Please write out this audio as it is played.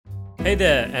Hey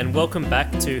there, and welcome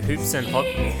back to Hoops and Hot.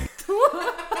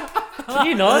 Can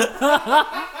you not?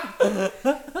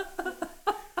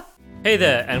 Hey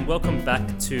there, and welcome back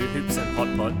to Hoops and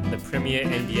Hot Pot, the premier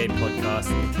NBA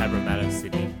podcast in Cabramatta,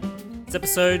 Sydney. This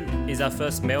episode is our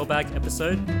first mailbag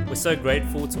episode. We're so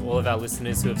grateful to all of our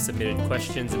listeners who have submitted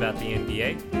questions about the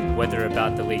NBA, whether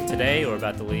about the league today or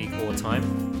about the league all time.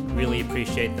 Really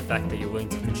appreciate the fact that you're willing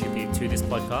to contribute to this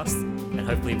podcast, and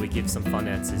hopefully we give some fun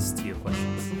answers to your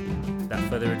questions. Without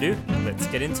further ado, let's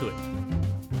get into it.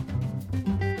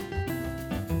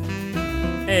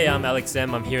 Hey, I'm Alex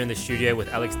M. I'm here in the studio with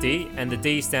Alex D, and the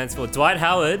D stands for Dwight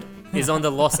Howard is on the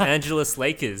Los Angeles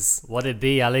Lakers. What it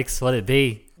be, Alex? What it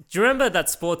be? Do you remember that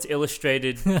Sports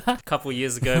Illustrated a couple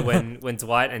years ago when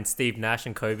Dwight and Steve Nash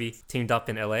and Kobe teamed up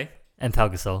in LA? And Pau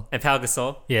Gasol. And Pau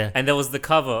Gasol? Yeah. And there was the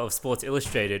cover of Sports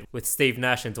Illustrated with Steve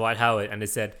Nash and Dwight Howard, and it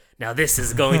said, "Now this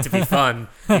is going to be fun.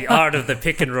 The art of the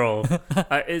pick and roll."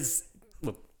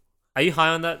 Are you high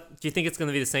on that? Do you think it's going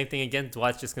to be the same thing again?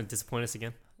 Dwight's just going to disappoint us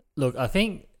again? Look, I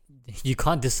think you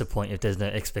can't disappoint if there's no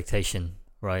expectation,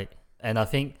 right? And I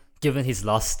think given his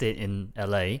last stint in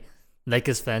LA,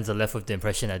 Lakers fans are left with the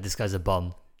impression that this guy's a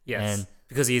bum. Yes, and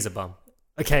because he is a bum.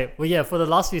 Okay, well, yeah, for the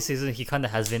last few seasons, he kind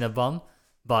of has been a bum.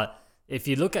 But if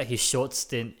you look at his short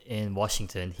stint in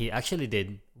Washington, he actually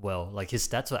did well. Like, his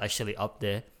stats were actually up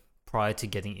there prior to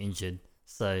getting injured.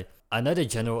 So I know the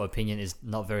general opinion is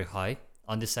not very high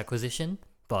on this acquisition,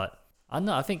 but I don't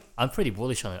know, I think I'm pretty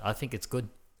bullish on it. I think it's good.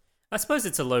 I suppose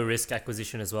it's a low-risk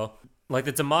acquisition as well. Like,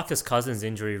 the DeMarcus Cousins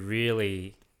injury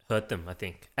really hurt them, I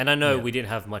think. And I know we didn't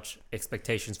have much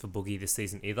expectations for Boogie this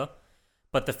season either.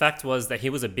 But the fact was that he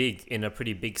was a big in a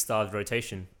pretty big starved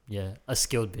rotation. Yeah, a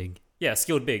skilled big. Yeah,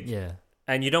 skilled big. Yeah.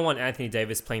 And you don't want Anthony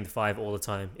Davis playing the 5 all the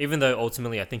time. Even though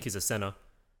ultimately I think he's a center.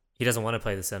 He doesn't want to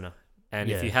play the center. And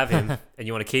if you have him and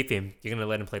you want to keep him, you're going to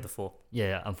let him play the 4.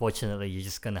 Yeah, unfortunately, you're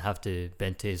just going to have to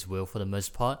bend to his will for the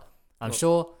most part. I'm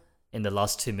sure in the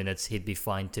last 2 minutes, he'd be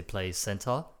fine to play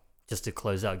center just to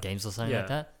close out games or something like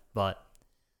that. But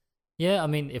yeah, I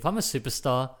mean, if I'm a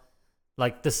superstar,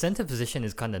 like, the center position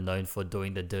is kind of known for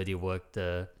doing the dirty work,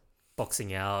 the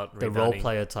boxing out, the role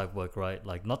player type work, right?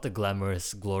 Like, not the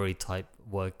glamorous glory type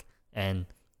work. And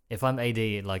if I'm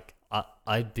AD, like,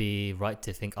 I'd be right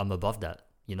to think I'm above that.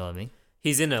 You know what I mean?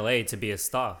 He's in LA to be a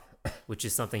star, which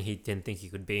is something he didn't think he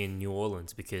could be in New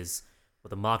Orleans because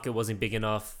the market wasn't big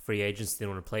enough. Free agents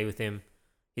didn't want to play with him.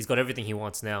 He's got everything he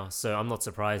wants now, so I'm not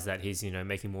surprised that he's,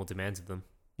 making more demands of them.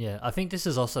 Yeah, I think this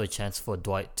is also a chance for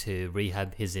Dwight to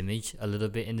rehab his image a little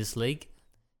bit in this league.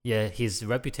 Yeah, his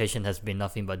reputation has been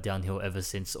nothing but downhill ever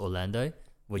since Orlando,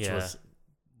 which was,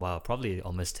 probably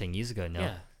almost 10 years ago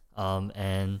now. Yeah.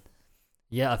 And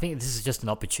yeah, I think this is just an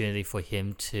opportunity for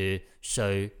him to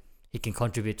show he can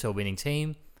contribute to a winning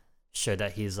team, show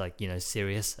that he's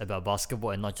serious about basketball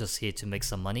and not just here to make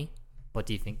some money. What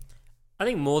do you think? I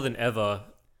think more than ever,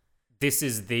 this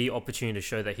is the opportunity to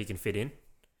show that he can fit in.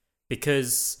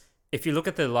 Because if you look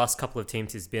at the last couple of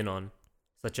teams he's been on,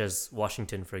 such as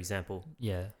Washington, for example,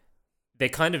 they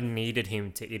kind of needed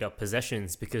him to eat up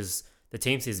possessions because the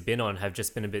teams he's been on have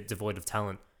just been a bit devoid of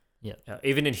talent. Yeah.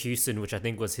 Even in Houston, which I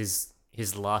think was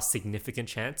his last significant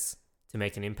chance to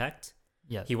make an impact,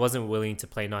 he wasn't willing to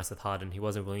play nice with Harden. He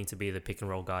wasn't willing to be the pick and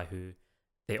roll guy who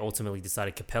they ultimately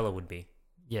decided Capella would be.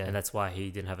 Yeah. And that's why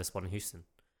he didn't have a spot in Houston.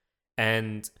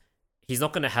 And he's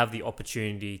not going to have the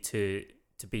opportunity to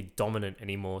be dominant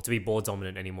anymore, to be ball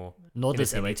dominant anymore. Nor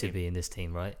does he need to be in this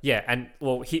team, right? Yeah, and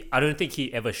I don't think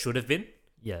he ever should have been.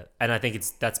 Yeah. And I think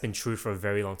that's been true for a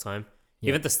very long time. Yeah.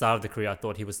 Even at the start of the career, I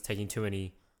thought he was taking too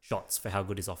many shots for how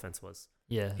good his offense was.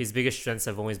 Yeah. His biggest strengths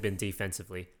have always been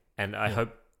defensively. And I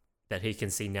hope that he can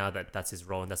see now that that's his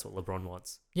role and that's what LeBron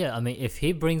wants. Yeah, I mean, if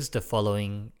he brings the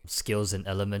following skills and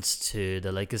elements to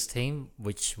the Lakers team,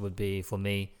 which would be, for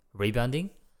me,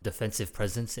 rebounding, defensive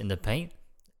presence in the paint,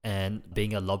 and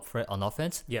being a lob threat on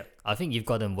offense, I think you've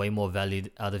gotten way more value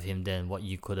out of him than what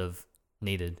you could have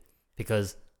needed.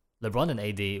 Because LeBron and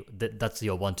AD, that's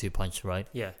your 1-2 punch, right?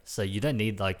 Yeah. So you don't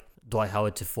need Dwight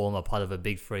Howard to form a part of a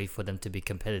big three for them to be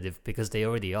competitive because they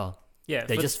already are. Yeah,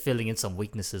 they're just filling in some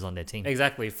weaknesses on their team.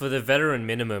 Exactly. For the veteran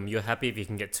minimum, you're happy if you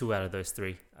can get 2 out of those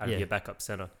 3 out of your backup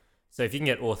center. So if you can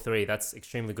get all 3, that's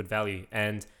extremely good value.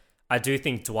 And I do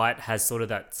think Dwight has sort of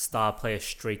that star player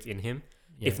streak in him.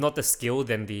 Yeah. If not the skill,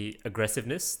 then the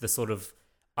aggressiveness, the sort of,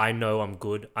 I know I'm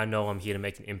good, I know I'm here to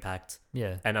make an impact,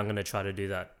 and I'm going to try to do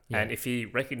that. Yeah. And if he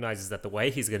recognizes that the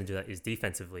way he's going to do that is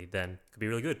defensively, then it could be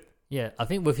really good. Yeah, I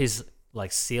think with his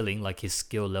ceiling, his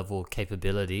skill level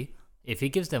capability, if he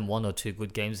gives them 1 or 2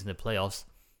 good games in the playoffs,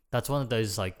 that's one of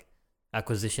those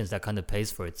acquisitions that kind of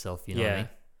pays for itself. You know what I mean?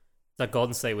 Like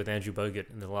Golden State with Andrew Bogut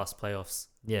in the last playoffs.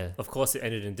 Yeah. Of course, it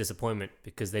ended in disappointment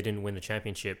because they didn't win the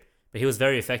championship. But he was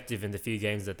very effective in the few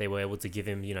games that they were able to give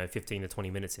him, 15 to 20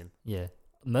 minutes in. Yeah.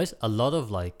 A lot of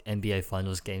like NBA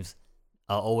Finals games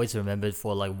are always remembered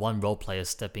for like one role player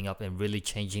stepping up and really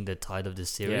changing the tide of the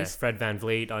series. Yeah, Fred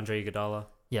VanVleet, Andre Iguodala.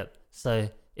 Yep. So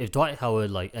if Dwight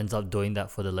Howard like ends up doing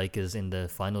that for the Lakers in the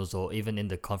finals or even in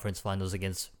the conference finals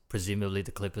against presumably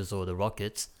the Clippers or the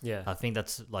Rockets, Yeah. I think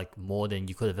that's like more than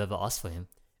you could have ever asked for him.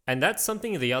 And that's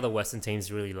something the other Western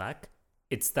teams really lack.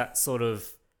 It's that sort of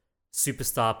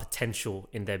superstar potential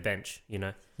in their bench,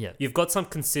 Yeah. You've got some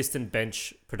consistent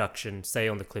bench production, say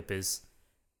on the Clippers.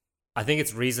 I think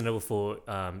it's reasonable for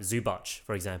Zubac,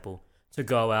 for example, to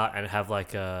go out and have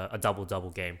like a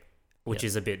double-double game, which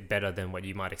is a bit better than what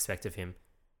you might expect of him.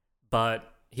 But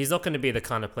he's not going to be the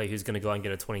kind of player who's going to go and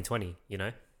get a 20-20,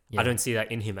 Yeah. I don't see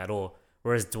that in him at all.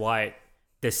 Whereas Dwight,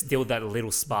 there's still that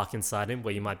little spark inside him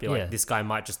where you might be like, this guy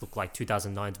might just look like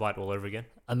 2009 Dwight all over again.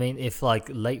 I mean, if like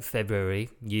late February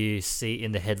you see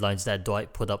in the headlines that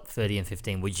Dwight put up 30 and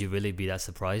 15, would you really be that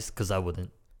surprised? Because I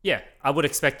wouldn't. Yeah, I would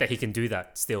expect that he can do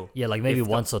that still. Yeah, like maybe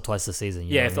once or twice a season.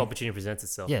 Yeah, if the opportunity presents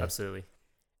itself. Yeah. Absolutely.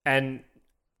 And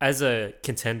as a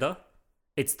contender,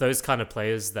 it's those kind of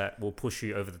players that will push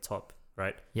you over the top,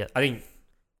 right? Yeah. I think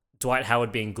Dwight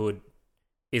Howard being good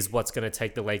is what's going to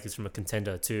take the Lakers from a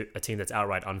contender to a team that's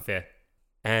outright unfair.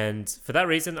 And for that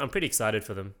reason, I'm pretty excited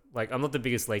for them. Like, I'm not the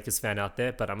biggest Lakers fan out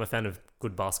there, but I'm a fan of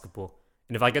good basketball.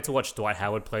 And if I get to watch Dwight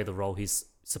Howard play the role he's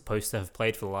supposed to have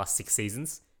played for the last 6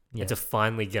 seasons, and to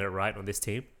finally get it right on this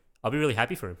team, I'll be really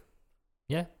happy for him.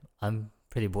 Yeah, I'm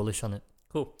pretty bullish on it.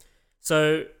 Cool.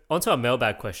 So, on to our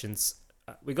mailbag questions.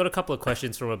 We got a couple of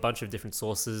questions from a bunch of different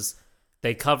sources.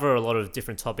 They cover a lot of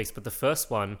different topics, but the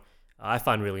first one I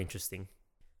find really interesting.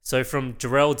 So, from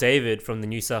Jarrell David from the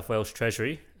New South Wales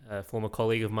Treasury, a former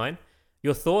colleague of mine,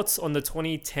 your thoughts on the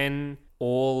 2010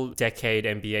 all-decade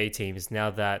NBA teams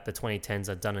now that the 2010s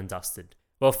are done and dusted?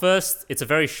 Well, first, it's a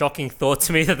very shocking thought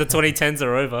to me that the 2010s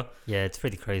are over. Yeah, it's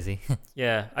pretty crazy.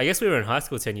 Yeah, I guess we were in high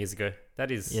school 10 years ago.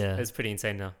 That's pretty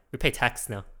insane now. We pay tax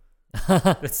now.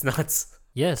 That's nuts.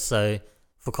 Yeah, so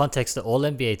for context, the all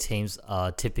NBA teams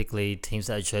are typically teams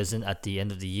that are chosen at the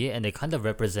end of the year, and they kind of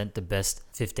represent the best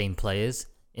 15 players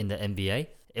in the NBA.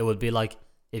 It would be like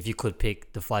if you could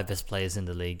pick the 5 best players in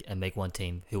the league and make one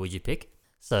team, who would you pick?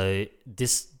 So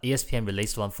this ESPN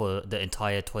released one for the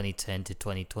entire 2010 to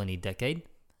 2020 decade.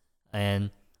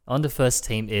 And on the first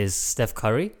team is Steph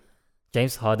Curry,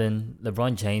 James Harden,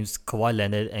 LeBron James, Kawhi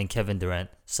Leonard, and Kevin Durant.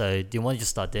 So do you want to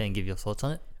just start there and give your thoughts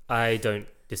on it? I don't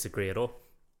disagree at all.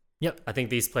 Yep. I think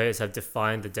these players have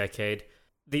defined the decade.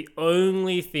 The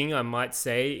only thing I might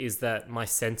say is that my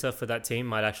center for that team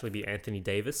might actually be Anthony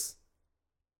Davis.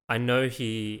 I know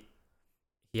he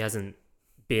hasn't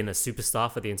been a superstar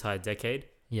for the entire decade.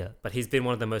 Yeah. But he's been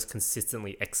one of the most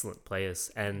consistently excellent players.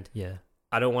 And yeah,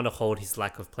 I don't want to hold his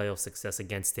lack of playoff success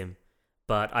against him.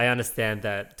 But I understand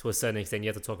that to a certain extent, you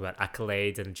have to talk about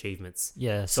accolades and achievements.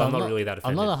 Yeah. So I'm not really that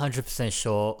offended. I'm not 100%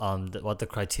 sure what the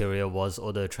criteria was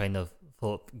or the train of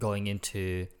thought going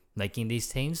into making these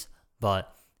teams.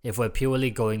 But if we're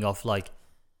purely going off, like,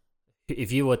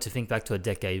 if you were to think back to a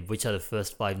decade, which are the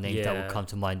first 5 names that would come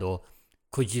to mind? Or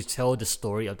could you tell the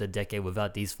story of the decade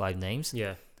without these 5 names?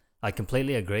 Yeah. I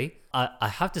completely agree. I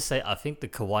have to say, I think the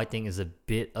Kawhi thing is a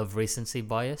bit of recency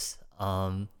bias.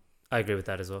 I agree with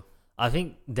that as well. I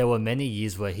think there were many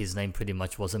years where his name pretty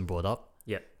much wasn't brought up.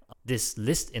 Yeah. This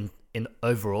list, in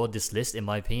overall, this list, in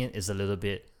my opinion, is a little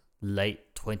bit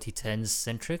late 2010s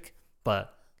centric,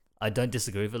 but I don't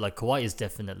disagree with it. Like, Kawhi is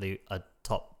definitely a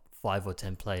top 5 or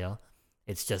 10 player.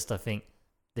 It's just, I think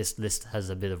this list has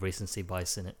a bit of recency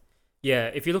bias in it. Yeah,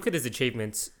 if you look at his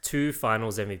achievements, 2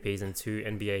 finals MVPs and 2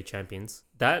 NBA champions,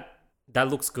 that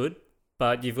looks good,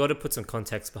 but you've got to put some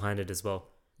context behind it as well.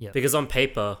 Yeah. Because on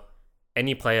paper,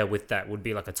 any player with that would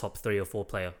be like a top 3 or 4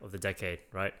 player of the decade,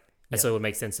 right? And so it would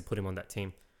make sense to put him on that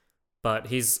team. But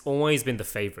he's always been the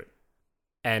favorite.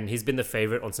 And he's been the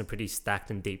favorite on some pretty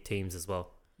stacked and deep teams as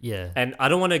well. Yeah. And I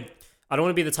don't want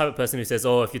to be the type of person who says,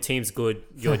 "Oh, if your team's good,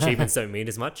 your achievements don't mean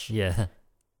as much." Yeah.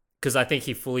 Because I think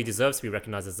he fully deserves to be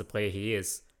recognized as the player he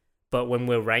is. But when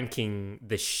we're ranking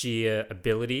the sheer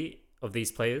ability of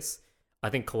these players, I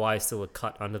think Kawhi is still a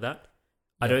cut under that.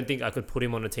 I don't think I could put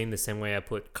him on a team the same way I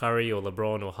put Curry or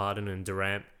LeBron or Harden and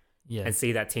Durant and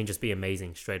see that team just be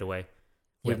amazing straight away.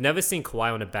 We've never seen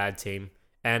Kawhi on a bad team.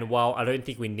 And while I don't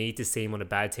think we need to see him on a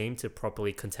bad team to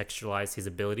properly contextualize his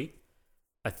ability,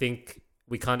 I think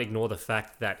we can't ignore the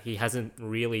fact that he hasn't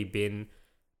really been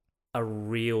a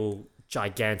real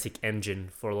gigantic engine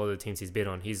for a lot of the teams he's been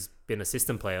on. He's been a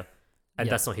system player, and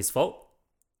that's not his fault.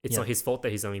 It's Yeah. not his fault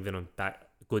that he's only been on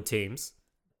good teams,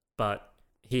 but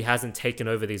he hasn't taken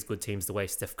over these good teams the way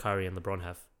Steph Curry and LeBron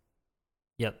have.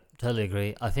 Yep, totally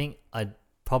agree. I think I'd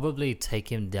probably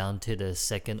take him down to the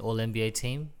second All NBA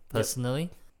team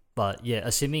personally. But yeah,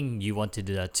 assuming you want to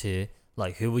do that too,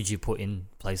 like who would you put in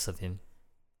place of him?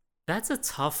 That's a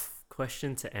tough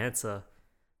question to answer.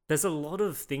 There's a lot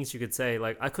of things you could say.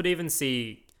 Like, I could even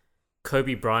see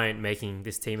Kobe Bryant making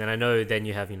this team, and I know then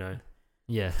you have,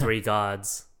 Yeah. 3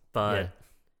 guards, but Yeah.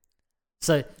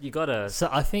 So you gotta. So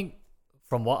I think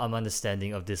from what I'm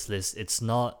understanding of this list, it's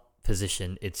not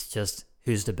position, it's just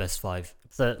who's the best 5.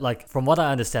 So like from what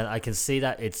I understand, I can see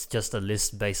that it's just a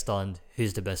list based on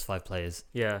who's the best 5 players.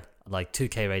 Yeah, Like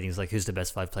 2K ratings, like who's the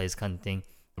best 5 players kind of thing,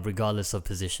 regardless of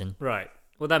position. right.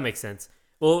 Well, that makes sense.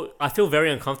 Well, I feel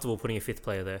very uncomfortable putting a 5th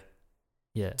player there.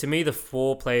 Yeah. To me, the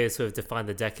 4 players who have defined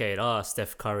the decade are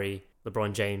Steph Curry,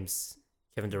 LeBron James,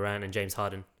 Kevin Durant, and James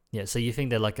Harden. Yeah, so you think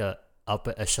they're like a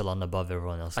upper echelon above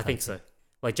everyone else? I think so.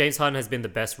 Like, James Harden has been the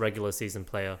best regular season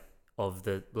player of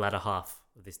the latter half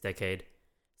of this decade.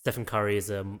 Stephen Curry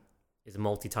is a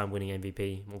multi-time winning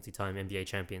MVP, multi-time NBA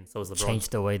champion. So is LeBron.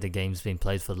 Changed the way the game's been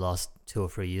played for the last 2 or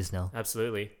 3 years now.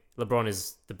 Absolutely. LeBron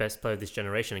is the best player of this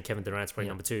generation, and Kevin Durant's probably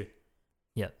Yeah. number 2.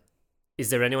 Yeah. Is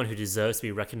there anyone who deserves to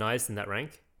be recognized in that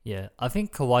rank? Yeah, I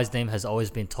think Kawhi's name has always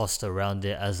been tossed around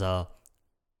it as a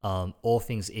all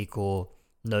things equal,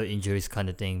 no injuries kind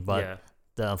of thing. But yeah.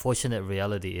 the unfortunate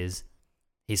reality is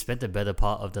he spent the better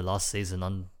part of the last season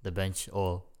on the bench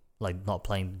or like not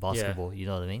playing basketball. You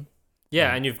know what I mean?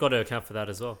 Yeah, and you've got to account for that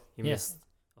as well. He Yeah. missed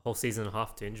a whole season and a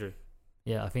half to injury.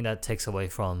 Yeah, I think that takes away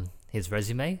from his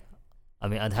resume. I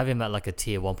mean, I'd have him at like a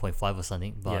tier 1.5 or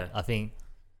something, but Yeah. I think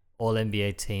all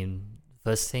NBA team,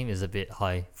 first team is a bit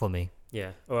high for me.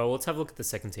 Yeah. All right, well, let's have a look at the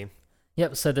second team.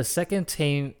 Yep, so the second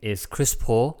team is Chris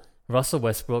Paul, Russell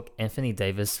Westbrook, Anthony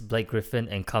Davis, Blake Griffin,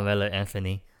 and Carmelo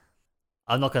Anthony.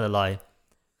 I'm not going to lie.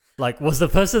 Like, was the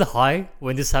person high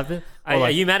when this happened? Or Are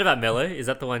like you mad about Melo? Is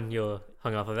that the one you're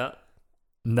hung up about?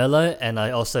 Melo, and I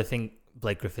also think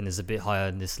Blake Griffin is a bit higher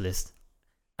on this list.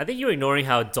 I think you're ignoring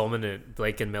how dominant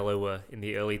Blake and Melo were in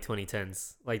the early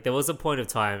 2010s. Like, there was a point of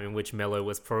time in which Melo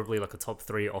was probably like a top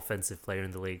 3 offensive player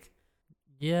in the league.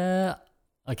 Yeah.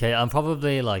 Okay, I'm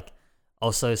probably like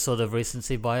also sort of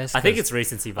recency bias. I think 'cause it's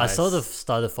recency I bias. sort of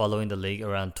started following the league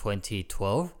around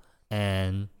 2012,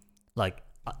 and like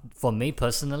for me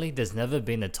personally, there's never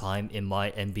been a time in my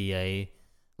NBA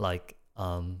like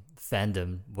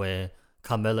fandom where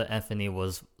Carmelo Anthony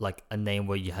was like a name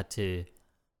where you had to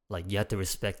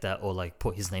respect that or like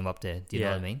put his name up there. Do you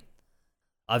know what I mean?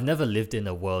 I've never lived in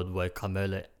a world where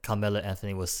Carmelo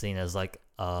Anthony was seen as like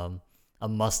a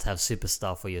must-have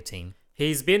superstar for your team.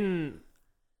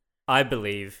 I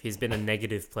believe he's been a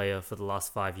negative player for the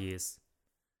last 5 years.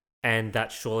 And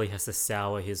that surely has to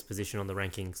sour his position on the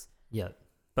rankings. Yeah.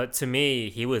 But to me,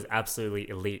 he was absolutely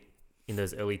elite in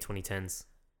those early 2010s.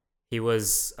 He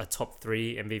was a top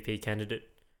 3 MVP candidate.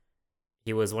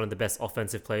 He was one of the best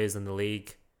offensive players in the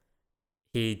league.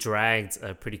 He dragged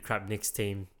a pretty crap Knicks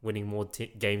team, winning more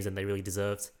games than they really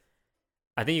deserved.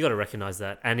 I think you got to recognize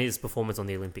that, and his performance on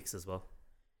the Olympics as well.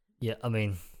 Yeah, I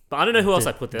mean, but I don't know who else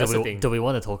I put there. That's the thing. Do we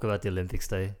want to talk about the Olympics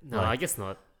though? No, like, I guess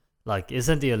not. Like,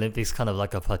 isn't the Olympics kind of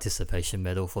like a participation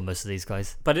medal for most of these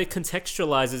guys? But it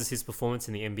contextualizes his performance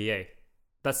in the NBA.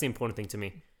 That's the important thing to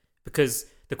me, because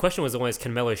the question was always,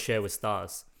 can Melo share with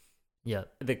stars? Yeah.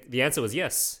 The answer was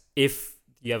yes. If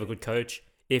you have a good coach,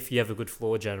 if you have a good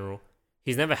floor general.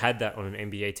 He's never had that on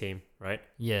an NBA team, right?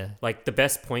 Yeah. Like, the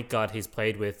best point guard he's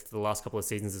played with the last couple of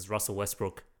seasons is Russell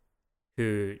Westbrook,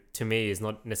 who, to me, is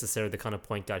not necessarily the kind of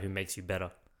point guard who makes you better.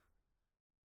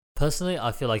 Personally,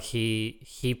 I feel like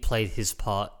he played his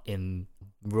part in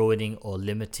ruining or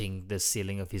limiting the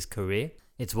ceiling of his career.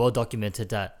 It's well documented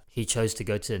that he chose to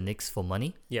go to the Knicks for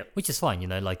money. Yeah. Which is fine,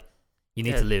 like, you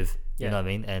need to live, you Yeah. know what I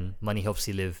mean? And money helps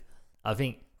you live. I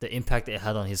think the impact it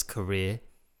had on his career,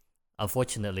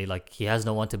 unfortunately, like, he has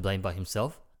no one to blame but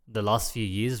himself. The last few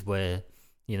years where,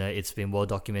 it's been well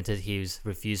documented, he's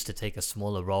refused to take a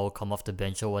smaller role, come off the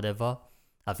bench or whatever.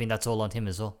 I think that's all on him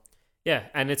as well. Yeah,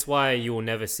 and it's why you will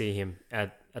never see him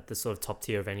at the sort of top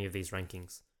tier of any of these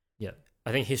rankings. Yeah.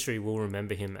 I think history will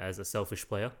remember him as a selfish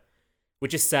player,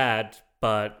 which is sad,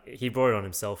 but he brought it on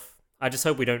himself. I just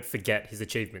hope we don't forget his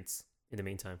achievements in the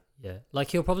meantime. Yeah.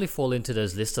 Like, he'll probably fall into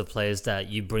those list of players that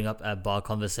you bring up at bar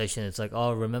conversation. It's like,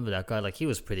 oh, remember that guy? Like, he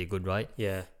was pretty good, right?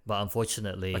 Yeah. But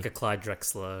unfortunately... Like a Clyde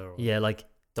Drexler or yeah, like...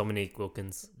 Dominique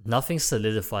Wilkins. Nothing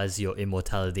solidifies your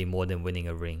immortality more than winning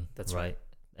a ring. That's right.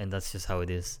 And that's just how it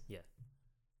is. Yeah.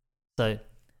 So,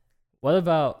 what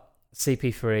about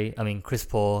CP3? I mean, Chris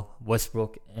Paul,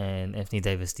 Westbrook, and Anthony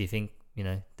Davis. Do you think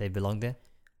they belong there.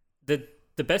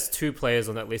 The best two players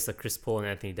on that list are Chris Paul and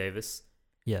Anthony Davis.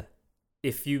 Yeah.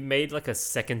 If you made like a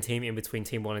second team in between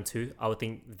team 1 and 2, I would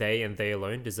think they and they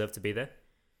alone deserve to be there.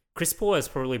 Chris Paul has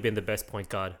probably been the best point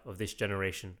guard of this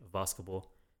generation of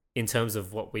basketball in terms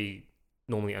of what we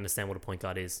normally understand what a point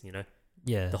guard is,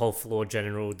 Yeah. The whole floor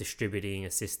general, distributing,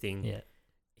 assisting. Yeah.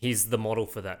 He's the model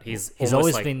for that. He's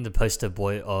always been the poster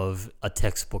boy of a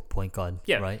textbook point guard,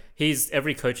 yeah, right? He's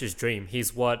every coach's dream.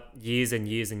 He's what years and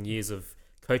years and years of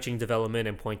coaching development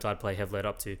and point guard play have led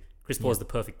up to. Chris Paul is the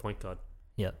perfect point guard.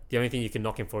 Yeah. The only thing you can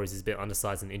knock him for is he's a bit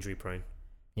undersized and injury prone.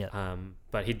 Yeah.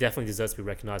 But he definitely deserves to be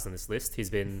recognized on this list.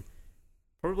 He's been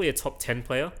probably a top 10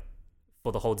 player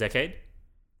for the whole decade.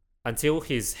 Until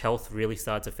his health really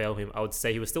started to fail him, I would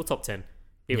say he was still top 10.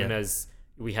 Even as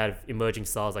we had emerging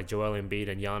stars like Joel Embiid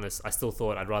and Giannis, I still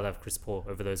thought I'd rather have Chris Paul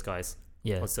over those guys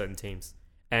on certain teams.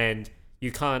 And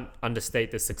you can't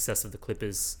understate the success of the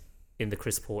Clippers in the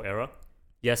Chris Paul era.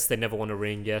 Yes, they never won a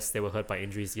ring. Yes, they were hurt by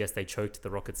injuries. Yes, they choked the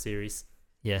Rockets series.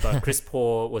 Yeah. But Chris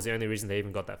Paul was the only reason they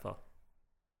even got that far.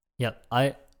 Yeah,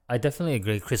 I definitely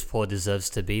agree Chris Paul deserves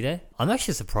to be there. I'm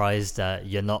actually surprised that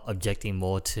you're not objecting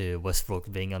more to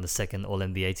Westbrook being on the second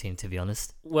All-NBA team, to be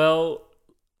honest. Well,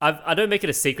 I don't make it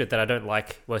a secret that I don't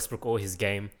like Westbrook or his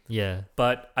game. Yeah.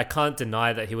 But I can't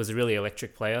deny that he was a really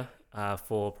electric player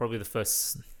for probably the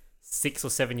first 6 or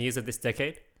 7 years of this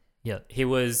decade. Yeah. He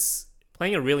was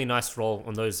playing a really nice role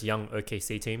on those young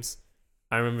OKC teams.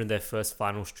 I remember in their first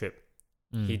finals trip,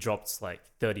 he dropped like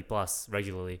 30 plus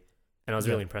regularly. And I was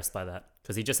really impressed by that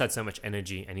because he just had so much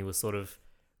energy and he was sort of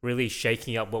really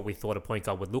shaking up what we thought a point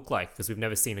guard would look like because we've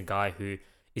never seen a guy who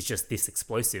is just this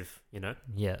explosive,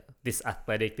 Yeah. This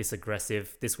athletic, this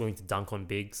aggressive, this willing to dunk on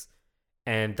bigs.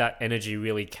 And that energy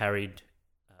really carried,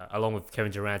 along with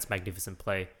Kevin Durant's magnificent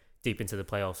play, deep into the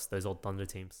playoffs, those old Thunder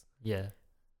teams. Yeah.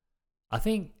 I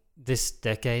think this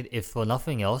decade, if for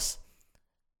nothing else,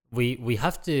 we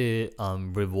have to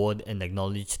reward and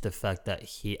acknowledge the fact that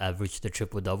he averaged the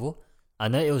triple-double. I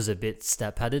know it was a bit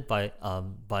stat padded by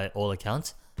all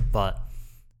accounts, but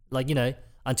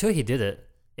until he did it,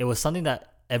 it was something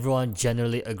that everyone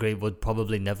generally agreed would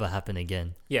probably never happen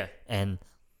again. Yeah. And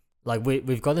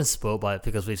we've gotten spoiled by it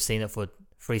because we've seen it for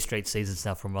 3 straight seasons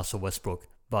now from Russell Westbrook.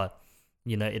 But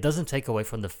it doesn't take away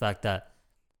from the fact that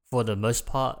for the most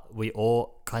part, we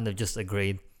all kind of just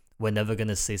agreed we're never going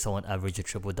to see someone average a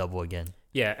triple-double again.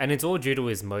 Yeah, and it's all due to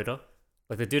his motor.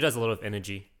 Like, the dude has a lot of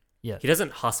energy. Yeah. He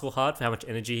doesn't hustle hard for how much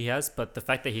energy he has, but the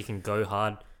fact that he can go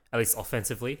hard, at least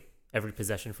offensively, every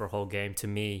possession for a whole game, to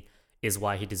me, is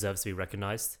why he deserves to be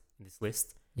recognized in this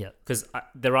list. Yeah. Because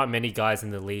there aren't many guys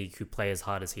in the league who play as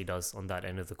hard as he does on that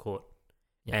end of the court.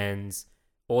 Yeah. And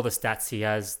all the stats he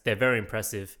has, they're very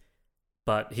impressive.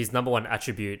 But his number one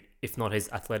attribute, if not his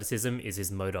athleticism, is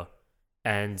his motor.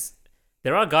 And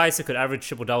there are guys who could average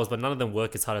triple doubles, but none of them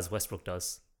work as hard as Westbrook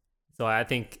does. So I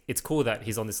think it's cool that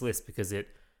he's on this list because it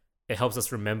helps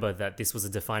us remember that this was a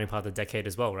defining part of the decade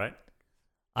as well, right?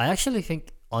 I actually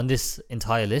think on this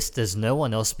entire list, there's no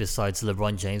one else besides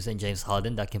LeBron James and James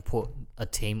Harden that can put a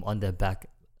team on their back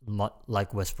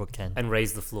like Westbrook can. And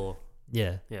raise the floor.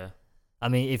 Yeah. Yeah. I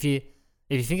mean, if you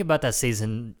think about that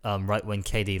season, right when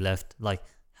KD left, like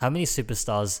how many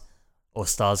superstars or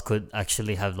stars could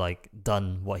actually have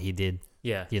done what he did?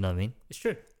 Yeah. You know what I mean? It's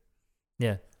true.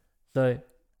 Yeah. So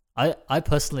I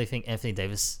personally think Anthony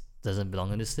Davis doesn't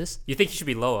belong on this list. You think he should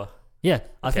be lower? Yeah.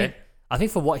 I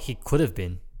think for what he could have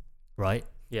been, right?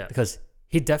 Yeah. Because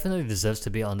he definitely deserves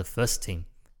to be on the first team.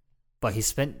 But he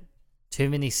spent too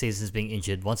many seasons being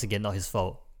injured. Once again, not his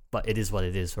fault. But it is what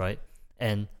it is, right?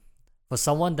 And for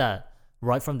someone that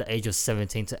right from the age of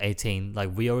 17 to 18,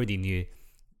 we already knew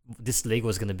this league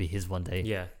was going to be his one day.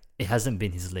 Yeah. It hasn't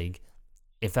been his league.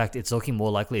 In fact, it's looking more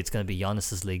likely it's going to be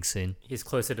Giannis's league soon. He's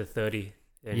closer to 30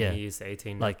 than he is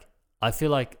 18. I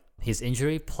feel like his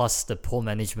injury plus the poor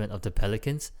management of the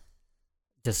Pelicans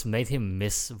just made him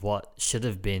miss what should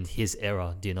have been his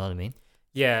era. Do you know what I mean?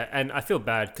 Yeah, and I feel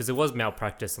bad because it was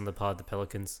malpractice on the part of the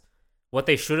Pelicans. What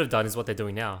they should have done is what they're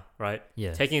doing now, right?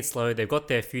 Yeah. Taking it slow. They've got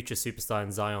their future superstar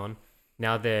in Zion.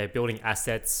 Now they're building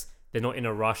assets. They're not in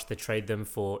a rush to trade them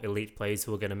for elite players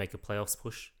who are going to make a playoffs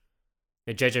push.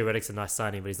 JJ Redick's a nice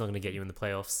signing, but he's not going to get you in the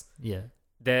playoffs. Yeah.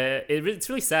 It's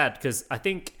really sad because I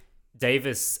think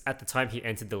Davis, at the time he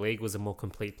entered the league, was a more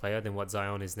complete player than what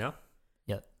Zion is now.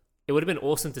 Yeah. It would have been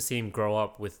awesome to see him grow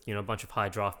up with, a bunch of high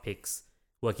draft picks,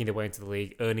 working their way into the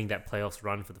league, earning that playoffs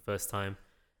run for the first time.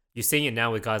 You're seeing it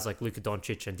now with guys like Luka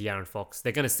Doncic and De'Aaron Fox.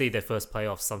 They're going to see their first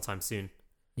playoffs sometime soon.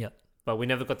 Yeah. But we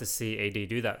never got to see AD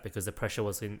do that because the pressure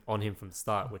was on him from the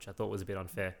start, which I thought was a bit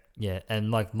unfair. Yeah, and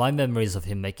like my memories of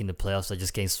him making the playoffs are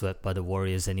just getting swept by the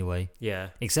Warriors anyway. Yeah.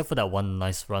 Except for that one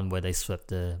nice run where they swept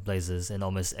the Blazers and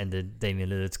almost ended Damian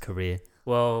Lillard's career.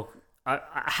 Well, I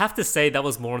have to say that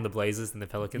was more on the Blazers than the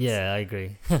Pelicans. Yeah, I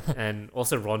agree. And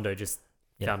also Rondo just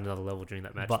found another level during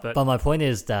that match. But my point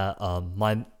is that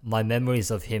my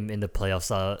memories of him in the playoffs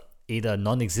are either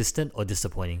non-existent or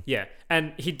disappointing. Yeah,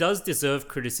 and he does deserve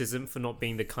criticism for not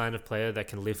being the kind of player that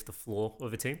can lift the floor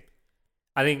of a team.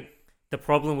 I think the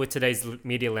problem with today's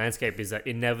media landscape is that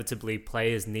inevitably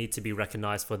players need to be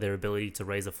recognized for their ability to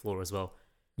raise a floor as well.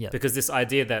 Yeah. Because this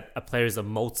idea that a player is a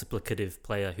multiplicative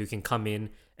player who can come in,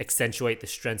 accentuate the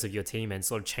strengths of your team and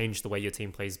sort of change the way your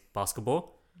team plays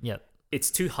basketball, it's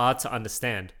too hard to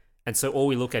understand. And so all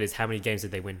we look at is how many games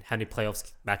did they win? How many playoffs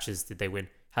matches did they win?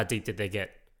 How deep did they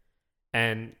get?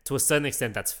 And to a certain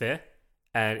extent, that's fair.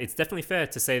 And it's definitely fair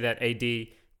to say that AD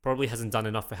probably hasn't done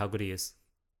enough for how good he is.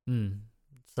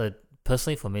 So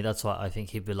personally for me, that's why I think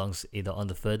he belongs either on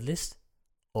the third list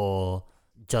or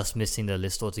just missing the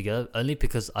list altogether. Only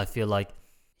because I feel like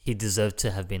he deserved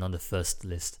to have been on the first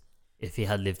list if he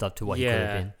had lived up to what he could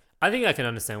have been. I think I can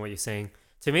understand what you're saying.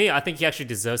 To me, I think he actually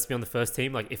deserves to be on the first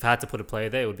team. Like, if I had to put a player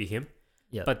there, it would be him.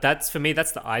 Yeah. But that's, for me,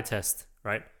 that's the eye test,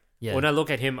 right? Yeah. When I look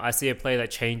at him, I see a player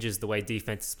that changes the way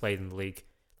defense is played in the league.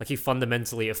 Like, he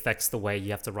fundamentally affects the way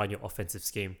you have to run your offensive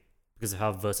scheme because of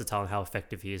how versatile and how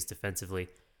effective he is defensively.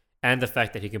 And the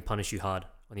fact that he can punish you hard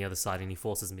on the other side and he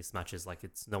forces mismatches like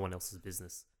it's no one else's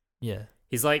business. Yeah.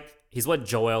 He's what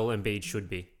Joel Embiid should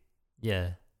be.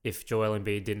 Yeah. If Joel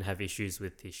Embiid didn't have issues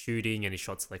with his shooting and his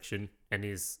shot selection and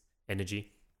his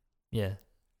energy. Yeah.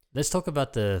 Let's talk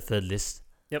about the third list.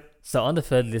 Yep. So on the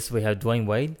third list, we have Dwayne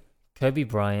Wade, Kobe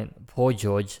Bryant, Paul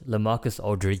George, LaMarcus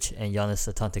Aldridge, and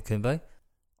Giannis Antetokounmpo.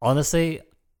 Honestly,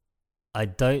 I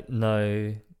don't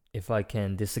know if I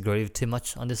can disagree with too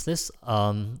much on this list.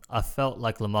 I felt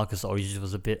like LaMarcus Aldridge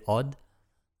was a bit odd.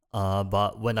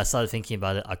 But when I started thinking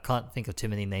about it, I can't think of too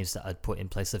many names that I'd put in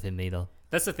place of him either.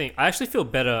 That's the thing. I actually feel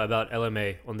better about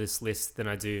LMA on this list than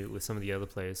I do with some of the other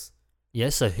players. Yeah,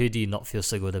 so who do you not feel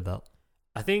so good about?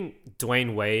 I think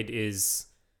Dwayne Wade is...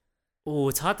 Oh,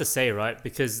 it's hard to say, right?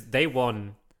 Because they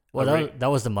won... Well, that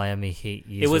was the Miami Heat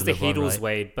years. It was the LeBron, Heatles right?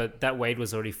 Wade, but that Wade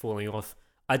was already falling off.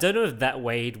 I don't know if that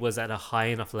Wade was at a high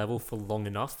enough level for long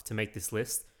enough to make this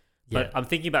list. But I'm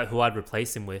thinking about who I'd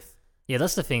replace him with. Yeah,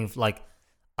 that's the thing. Like,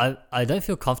 I don't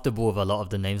feel comfortable with a lot of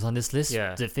the names on this list.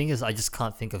 Yeah. The thing is, I just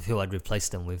can't think of who I'd replace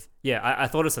them with. Yeah, I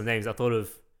thought of some names. I thought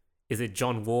of... Is it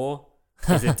John Wall?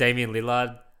 Is it Damian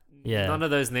Lillard? Yeah. None of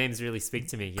those names really speak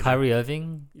to me. You know? Kyrie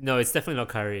Irving? No, it's definitely not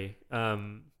Kyrie.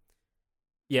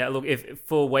 Yeah, look, if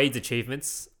for Wade's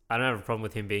achievements, I don't have a problem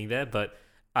with him being there, but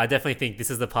I definitely think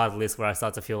this is the part of the list where I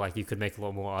start to feel like you could make a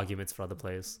lot more arguments for other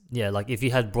players. Yeah, like if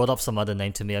you had brought up some other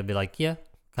name to me, I'd be like, yeah,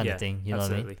 kind of thing. You know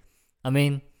what I mean? I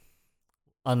mean,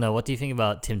 I don't know. What do you think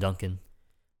about Tim Duncan?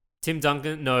 Tim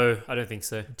Duncan? No, I don't think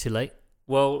so. Too late?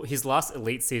 Well, his last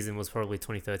elite season was probably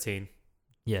 2013.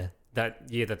 Yeah.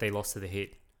 That year that they lost to the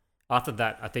Heat. After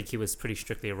that, I think he was pretty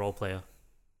strictly a role player.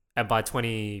 And by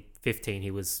 2015,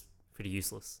 he was pretty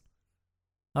useless.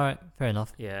 All right, fair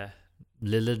enough. Yeah.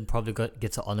 Lillard probably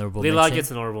gets an honorable mention. mention.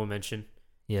 Gets an honorable mention.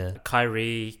 Yeah.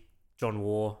 Kyrie, John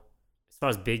Wall. As far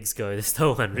as bigs go, there's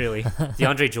no one really.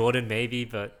 DeAndre Jordan, maybe,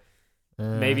 but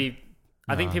maybe...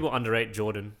 I think people underrate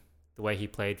Jordan, the way he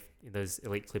played in those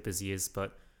elite Clippers years,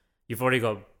 but you've already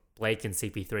got Blake and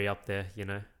CP3 up there, you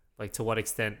know? Like, to what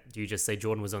extent do you just say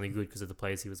Jordan was only good because of the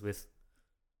players he was with?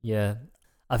 Yeah.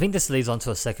 I think this leads on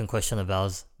to a second question of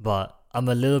ours, but I'm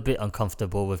a little bit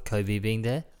uncomfortable with Kobe being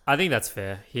there. I think that's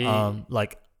fair.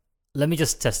 Let me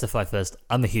just testify first.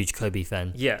 I'm a huge Kobe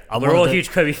fan. Yeah, we're all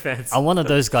huge Kobe fans. I'm one of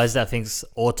those guys that thinks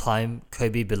all-time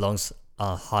Kobe belongs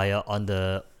higher on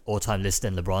the all-time list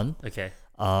than LeBron. Okay.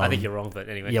 I think you're wrong, but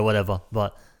anyway. Yeah, whatever.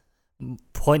 But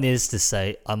point is to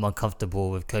say I'm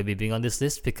uncomfortable with Kobe being on this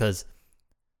list because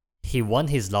he won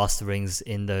his last rings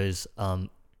in those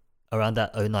around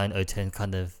that 09-010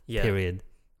 kind of period,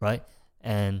 right?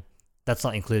 And that's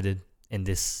not included in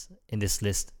this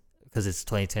list because it's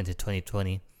 2010 to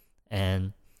 2020.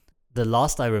 And the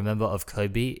last I remember of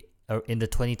Kobe in the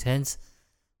 2010s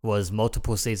was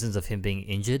multiple seasons of him being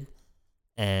injured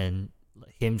and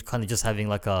him kind of just having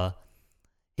like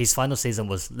his final season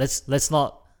was let's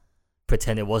not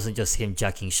pretend it wasn't just him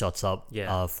jacking shots up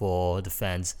for the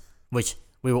fans, which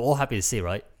we were all happy to see,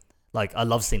 right? Like, I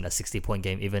love seeing that 60-point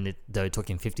game, even though it took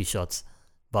him 50 shots.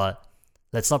 But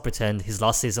let's not pretend his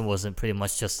last season wasn't pretty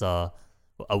much just a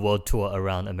world tour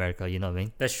around America, you know what I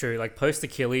mean? That's true. Like,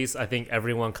 post-Achilles, I think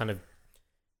everyone kind of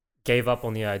gave up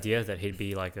on the idea that he'd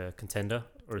be like a contender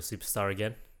or a superstar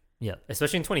again. Yeah.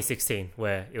 Especially in 2016,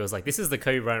 where it was like, this is the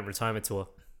Kobe Bryant retirement tour.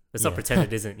 Let's not Yeah. pretend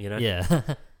it isn't, you know?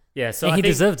 Yeah. Yeah, so And I he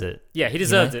think, deserved it. yeah, he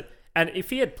deserved it. And if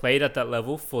he had played at that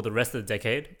level for the rest of the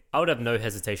decade, I would have no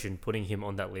hesitation putting him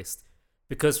on that list.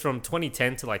 Because from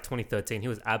 2010 to like 2013, he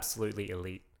was absolutely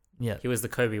elite. Yeah. He was the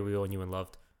Kobe we all knew and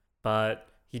loved. But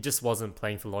he just wasn't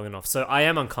playing for long enough. So I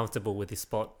am uncomfortable with his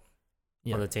spot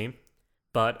Yeah. on the team.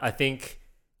 But I think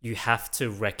you have to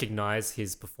recognize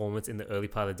his performance in the early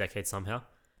part of the decade somehow.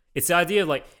 It's the idea of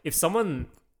like, if someone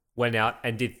went out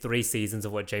and did 3 seasons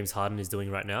of what James Harden is doing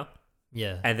right now,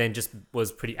 Yeah. and then just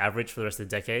was pretty average for the rest of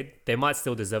the decade, they might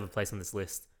still deserve a place on this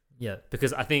list. Yeah.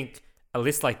 Because I think a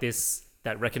list like this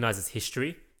that recognizes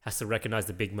history has to recognize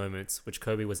the big moments, which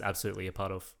Kobe was absolutely a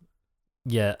part of.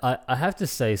 Yeah, I have to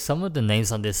say, some of the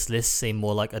names on this list seem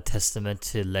more like a testament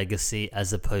to legacy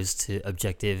as opposed to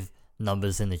objective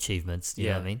numbers and achievements. Do you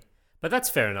know what I mean? But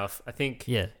that's fair enough. I think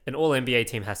Yeah. an all NBA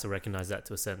team has to recognize that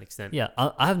to a certain extent. Yeah,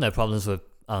 I have no problems with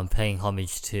paying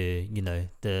homage to, you know,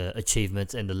 the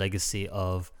achievements and the legacy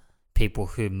of people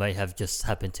who may have just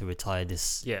happened to retire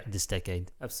this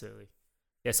decade. Absolutely.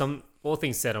 Yeah, all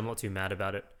things said, I'm not too mad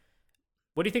about it.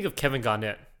 What do you think of Kevin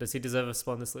Garnett? Does he deserve a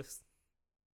spot on this list?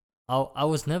 I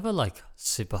was never like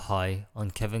super high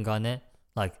on Kevin Garnett.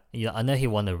 Like, yeah, I know he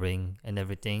won a ring and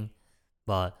everything,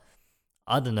 but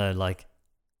I don't know, like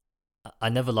I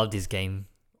never loved his game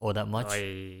all that much.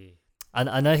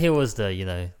 I know he was the, you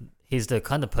know, he's the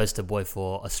kind of poster boy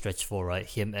for a stretch four, right?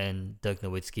 Him and Dirk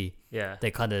Nowitzki. Yeah.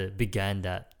 They kind of began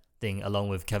that thing along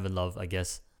with Kevin Love, I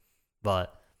guess.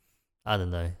 But I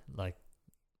don't know, like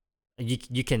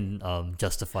you can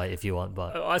justify it if you want,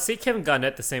 but I see Kevin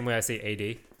Garnett the same way I see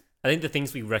AD. I think the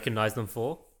things we recognize them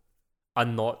for are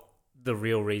not the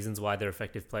real reasons why they're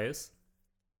effective players.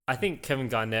 I think Kevin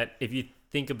Garnett, if you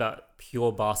think about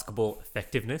pure basketball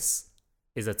effectiveness,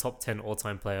 is a top 10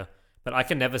 all-time player. But I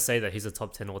can never say that he's a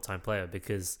top 10 all-time player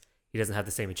because he doesn't have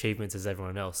the same achievements as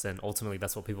everyone else. And ultimately,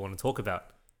 that's what people want to talk about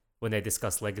when they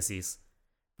discuss legacies.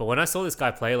 But when I saw this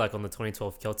guy play like on the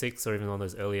 2012 Celtics or even on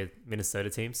those earlier Minnesota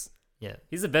teams, yeah,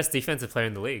 he's the best defensive player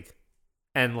in the league.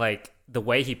 And like the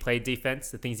way he played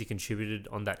defense, the things he contributed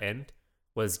on that end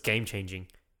was game-changing.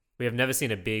 We have never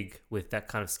seen a big with that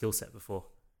kind of skill set before.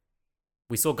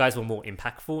 We saw guys who were more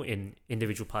impactful in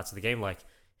individual parts of the game, like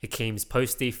Hakeem's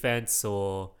post defense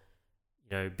or,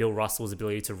 you know, Bill Russell's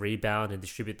ability to rebound and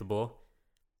distribute the ball.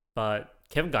 But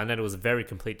Kevin Garnett was a very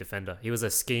complete defender. He was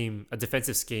a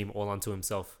defensive scheme all unto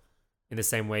himself, in the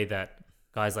same way that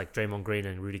guys like Draymond Green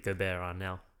and Rudy Gobert are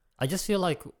now. I just feel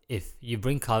like if you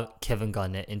bring Kevin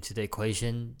Garnett into the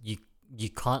equation, you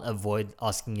can't avoid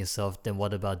asking yourself, then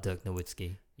what about Dirk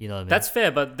Nowitzki? You know what I mean? That's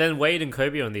fair, but then Wade and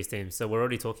Kobe are on these teams, so we're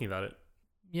already talking about it.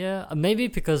 Yeah, maybe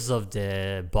because of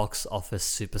their box office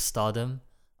superstardom,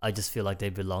 I just feel like they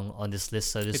belong on this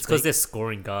list, so to speak. It's because they're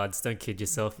scoring guards. Don't kid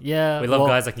yourself. Yeah, we love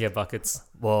guys that can get buckets.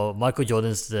 Well, Michael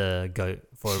Jordan's the GOAT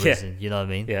for a Yeah. reason. You know what I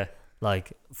mean? Yeah.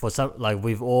 Like for some, like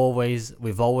we've always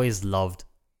loved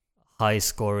high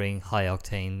scoring, high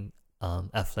octane,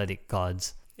 athletic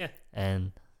guards. Yeah.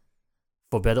 And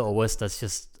for better or worse, that's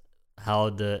just how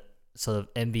the sort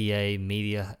of NBA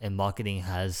media and marketing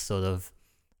has sort of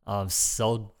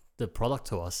sold the product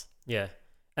to us. Yeah.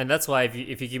 And that's why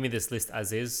if you give me this list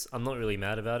as is, I'm not really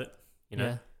mad about it. You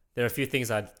know, There are a few things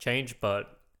I'd change,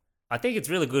 but I think it's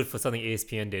really good for something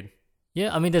ESPN did.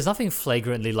 Yeah, I mean, there's nothing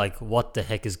flagrantly like, what the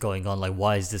heck is going on? Like,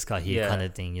 why is this guy here? Yeah. Kind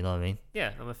of thing. You know what I mean?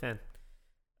 Yeah, I'm a fan.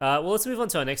 Well, let's move on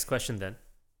to our next question then.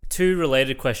 2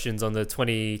 related questions on the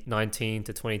 2019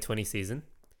 to 2020 season.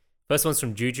 First one's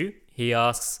from Juju. He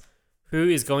asks, who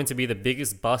is going to be the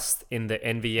biggest bust in the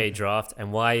NBA draft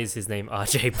and why is his name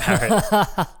RJ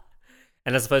Barrett?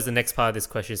 And I suppose the next part of this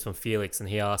question is from Felix, and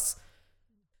he asks,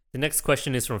 the next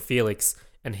question is from Felix,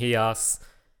 and he asks,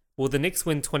 will the Knicks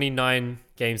win 29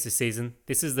 games this season?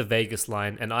 This is the Vegas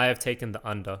line, and I have taken the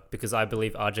under because I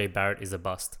believe RJ Barrett is a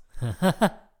bust.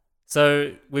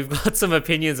 So we've got some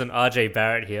opinions on RJ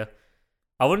Barrett here.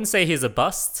 I wouldn't say he's a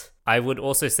bust. I would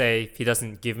also say he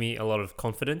doesn't give me a lot of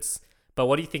confidence. But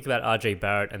what do you think about RJ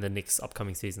Barrett and the Knicks'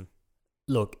 upcoming season?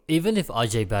 Look, even if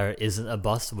RJ Barrett isn't a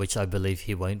bust, which I believe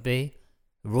he won't be,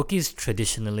 rookies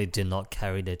traditionally do not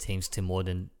carry their teams to more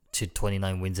than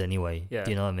 29 wins anyway. Yeah.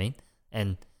 Do you know what I mean?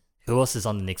 And who else is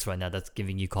on the Knicks right now that's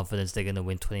giving you confidence they're going to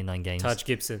win 29 games? Taj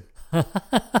Gibson. All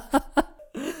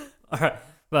right.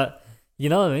 But you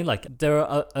know what I mean? Like, there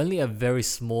are only a very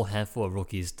small handful of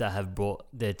rookies that have brought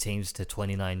their teams to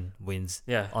 29 wins.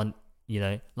 Yeah. On, you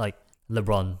know, like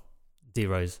LeBron,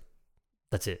 D-Rose.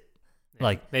 That's it. Yeah.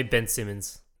 Like, maybe Ben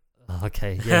Simmons.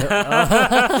 okay.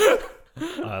 Yeah.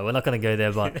 Alright, we're not gonna go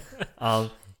there, but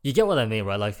you get what I mean,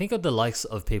 right? Like, think of the likes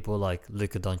of people like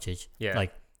Luka Doncic. Yeah.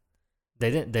 Like, they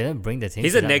didn't bring the team.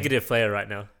 He's to a that. negative player right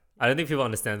now. I don't think people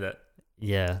understand that.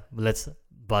 Yeah,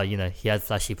 but you know, he had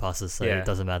flashy passes, so Yeah. it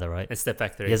doesn't matter, right? And step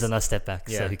back He has threes. a nice step back,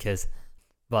 Yeah. so who cares?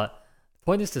 But the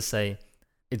point is to say,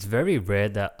 it's very rare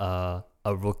that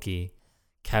a rookie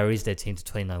carries their team to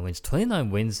 29 wins.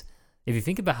 29 wins, if you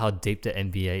think about how deep the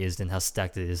NBA is and how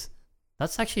stacked it is,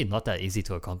 that's actually not that easy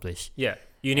to accomplish. Yeah.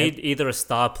 You need either a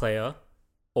star player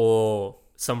or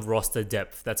some roster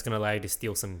depth that's going to allow you to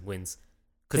steal some wins.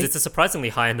 Because it's a surprisingly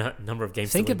high number of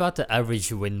games. Think to win. about the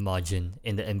average win margin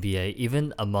in the NBA,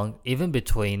 even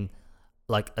between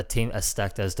like a team as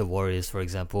stacked as the Warriors, for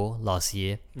example, last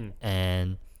year,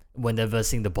 and when they're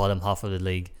versing the bottom half of the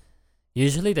league,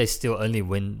 usually they still only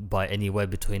win by anywhere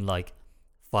between like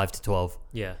 5 to 12.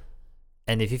 Yeah.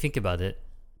 And if you think about it,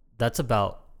 that's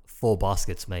about 4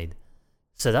 baskets made.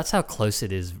 So that's how close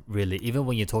it is, really, even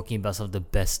when you're talking about some of the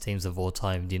best teams of all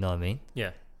time. Do you know what I mean?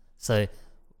 Yeah. So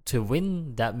to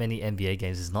win that many NBA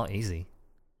games is not easy.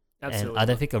 Absolutely. And I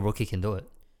don't think a rookie can do it.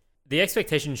 The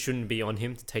expectation shouldn't be on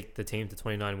him to take the team to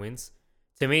 29 wins.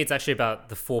 To me, it's actually about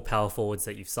the 4 power forwards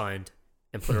that you've signed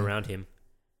and put around him.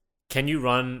 Can you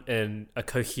run a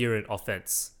coherent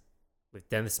offense with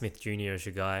Dennis Smith Jr. as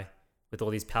your guy, with all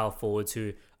these power forwards who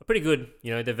are pretty good?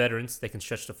 You know, they're veterans. They can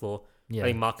stretch the floor. Yeah. I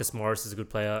think Marcus Morris is a good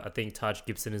player. I think Taj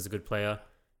Gibson is a good player.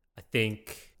 I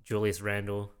think Julius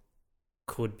Randle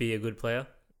could be a good player.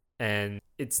 And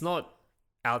it's not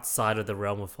outside of the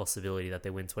realm of possibility that they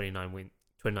win 29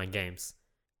 games.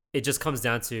 It just comes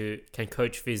down to, can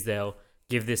Coach Fizdale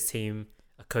give this team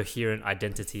a coherent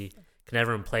identity? Can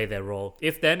everyone play their role?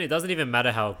 If then, it doesn't even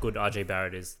matter how good RJ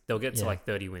Barrett is. They'll get to like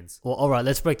 30 wins. Well, all right,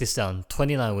 let's break this down.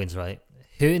 29 wins, right?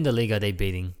 Who in the league are they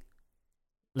beating?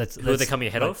 Who are they coming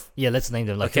ahead of? Yeah, let's name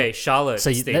them. Like, okay, Charlotte.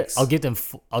 So stinks. I'll give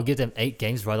them 8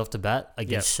 games right off the bat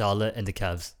against Charlotte and the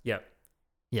Cavs. Yep.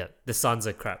 Yeah. The Suns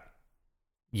are crap.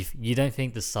 You don't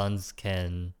think the Suns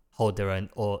can hold their own,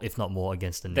 or if not more,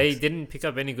 against the Knicks? They didn't pick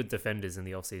up any good defenders in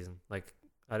the offseason. Like,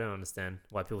 I don't understand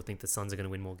why people think the Suns are going to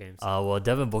win more games. Well,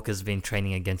 Devin Booker's been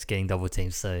training against getting double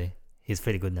teamed, so he's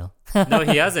pretty good now. No,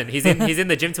 he hasn't. He's in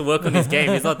the gym to work on his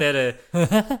game. He's not there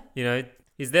to,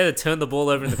 he's there to turn the ball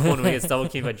over in the corner when he gets double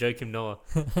teamed by Joakim Noah.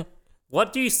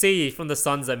 What do you see from the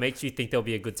Suns that makes you think they'll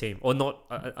be a good team, or not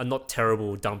a not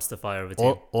terrible dumpster fire of a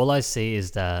team? All I see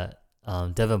is that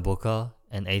Devin Booker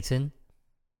and Ayton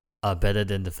are better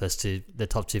than the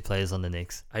top 2 players on the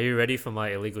Knicks. Are you ready for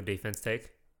my illegal defense take?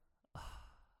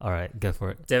 All right, go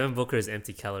for it. Devin Booker is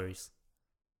empty calories.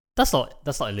 That's not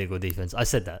illegal defense. I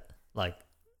said that. Like,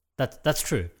 that's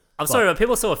true. I'm sorry, but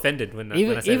people are so offended when I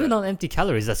say even that. on empty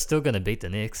calories, that's still gonna beat the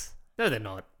Knicks. No, they're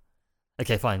not.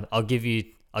 Okay, fine. I'll give you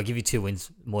 2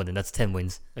 wins more than that's 10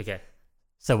 wins. Okay.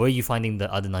 So where are you finding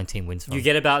the other 19 wins from? You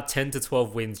get about 10 to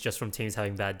 12 wins just from teams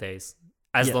having bad days.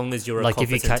 As long as you're a like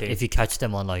competent team. if you catch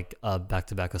them on like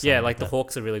back-to-back or something. Yeah, like the that.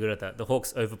 Hawks are really good at that. The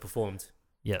Hawks overperformed.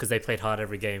 Yeah. Because they played hard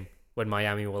every game. When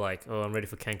Miami were like, oh, I'm ready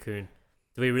for Cancun.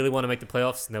 Do we really want to make the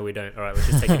playoffs? No, we don't. All right, let's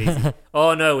just take it easy.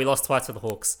 Oh, no, we lost twice to the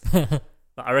Hawks. But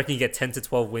I reckon you get 10 to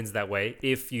 12 wins that way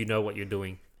if you know what you're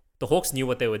doing. The Hawks knew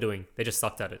what they were doing. They just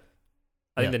sucked at it.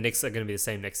 I think the Knicks are going to be the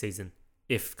same next season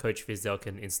if Coach Fizdale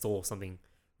can install something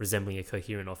resembling a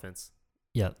coherent offense.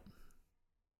 Yeah.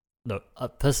 No,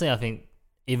 personally, I think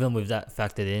even with that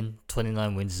factored in,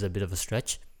 29 wins is a bit of a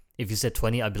stretch. If you said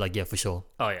 20, I'd be like, yeah, for sure.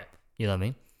 Oh, yeah. You know what I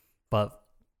mean? But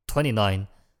 29,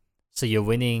 so you're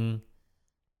winning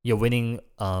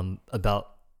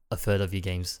about a third of your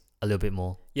games, a little bit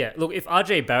more. Yeah, look, if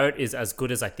RJ Barrett is as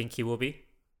good as I think he will be,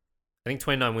 I think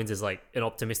 29 wins is like an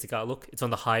optimistic outlook. It's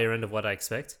on the higher end of what I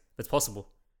expect, but it's possible.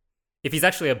 If he's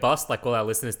actually a bust, like all our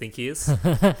listeners think he is,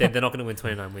 then they're not going to win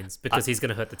 29 wins because he's going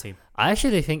to hurt the team. I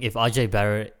actually think if RJ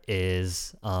Barrett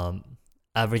is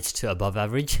average to above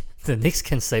average, the Knicks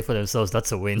can say for themselves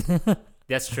that's a win.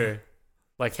 That's true.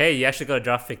 Like, hey, you actually got a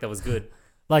draft pick that was good.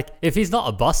 Like, if he's not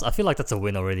a bust, I feel like that's a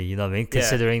win already, you know what I mean? Yeah.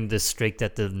 Considering the streak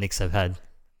that the Knicks have had.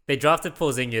 They drafted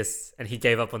Porzingis and he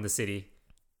gave up on the city.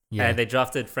 Yeah. And they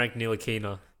drafted Frank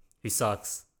Ntilikina, who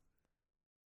sucks.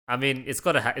 I mean, it's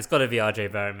got to be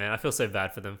RJ Barrett, man. I feel so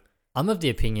bad for them. I'm of the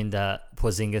opinion that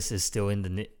Porzingis is still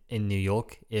in New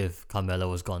York if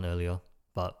Carmelo was gone earlier,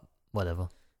 but whatever.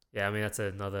 Yeah, I mean, that's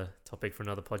another topic for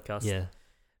another podcast. Yeah.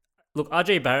 Look,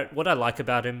 RJ Barrett, what I like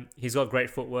about him, he's got great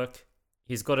footwork.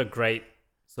 He's got a great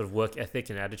sort of work ethic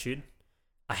and attitude.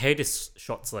 I hate his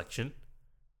shot selection.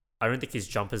 I don't think his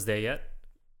jumper's there yet.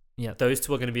 Yeah. Those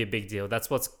two are going to be a big deal. That's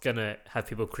what's going to have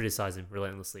people criticize him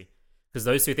relentlessly. Because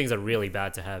those two things are really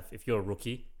bad to have if you're a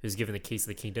rookie who's given the keys to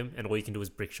the kingdom and all you can do is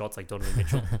brick shots like Donovan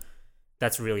Mitchell.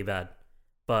 that's really bad.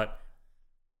 But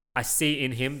I see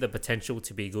in him the potential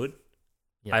to be good.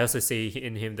 Yeah. I also see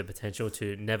in him the potential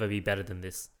to never be better than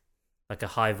this. Like a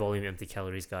high volume, empty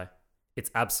calories guy. It's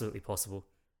absolutely possible.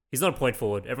 He's not a point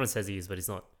forward. Everyone says he is, but he's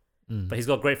not. But he's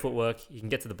got great footwork. He can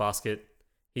get to the basket.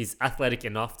 He's athletic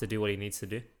enough to do what he needs to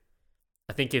do.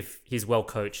 I think if he's well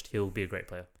coached, he'll be a great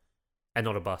player. And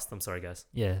not a bust. I'm sorry, guys.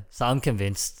 Yeah. So I'm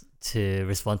convinced, to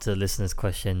respond to the listener's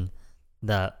question,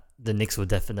 that the Knicks will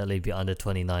definitely be under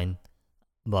 29.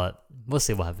 But we'll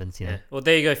see what happens, you know. Yeah. Well,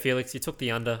 there you go, Felix. You took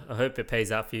the under. I hope it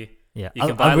pays out for you. Yeah. You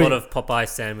can buy a lot of Popeye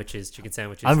sandwiches, chicken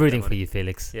sandwiches. I'm rooting for you,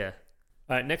 Felix. Yeah.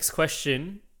 All right, next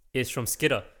question is from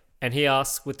Skidder. And he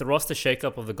asks, with the roster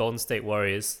shakeup of the Golden State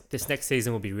Warriors, this next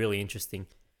season will be really interesting.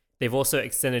 They've also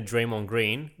extended Draymond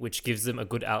Green, which gives them a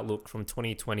good outlook from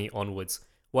 2020 onwards.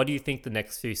 What do you think the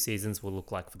next few seasons will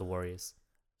look like for the Warriors?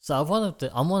 So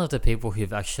I'm one of the people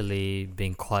who've actually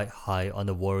been quite high on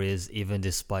the Warriors, even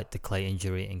despite the Klay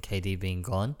injury and KD being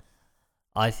gone.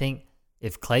 I think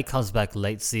if Klay comes back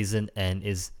late season and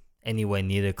is anywhere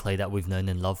near the Klay that we've known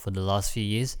and loved for the last few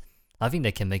years, I think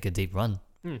they can make a deep run.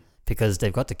 Because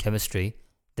they've got the chemistry.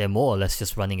 They're more or less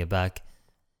just running it back.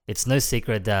 It's no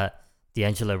secret that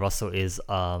D'Angelo Russell is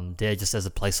there just as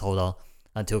a placeholder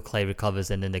until Klay recovers,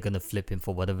 and then they're going to flip him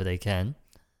for whatever they can.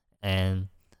 And,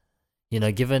 you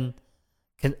know,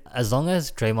 as long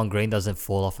as Draymond Green doesn't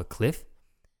fall off a cliff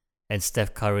and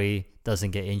Steph Curry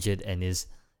doesn't get injured and is,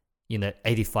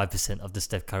 85% of the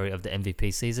Steph Curry of the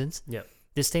MVP seasons,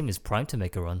 this team is primed to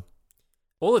make a run.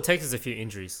 All it takes is a few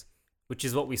injuries, which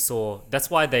is what we saw. That's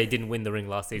why they didn't win the ring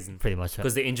last season. Pretty much.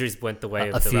 Because the injuries went the way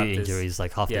of the Raptors. A few Raptors. Injuries,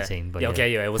 like half the team. But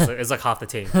it was like half the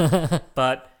team.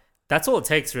 But that's all it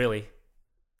takes, really.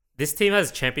 This team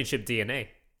has championship DNA.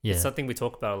 Yeah. It's something we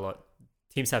talk about a lot.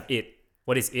 Teams have it.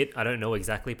 What is it? I don't know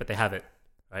exactly, but they have it,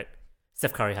 right?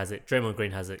 Steph Curry has it. Draymond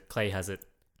Green has it. Klay has it.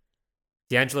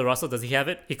 D'Angelo Russell, does he have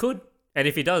it? He could. And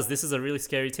if he does, this is a really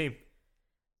scary team.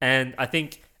 And I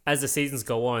think as the seasons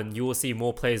go on, you will see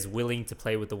more players willing to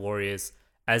play with the Warriors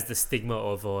as the stigma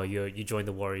of you join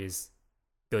the Warriors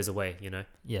goes away,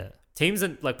 Yeah. Teams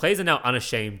and players are now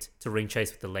unashamed to ring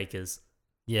chase with the Lakers.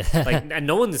 Yeah. And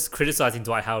no one is criticizing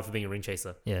Dwight Howard for being a ring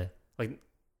chaser. Yeah.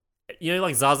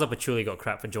 Zaza Pachulia got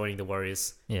crap for joining the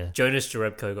Warriors. Yeah. Jonas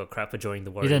Jerebko got crap for joining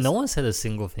the Warriors. No one said a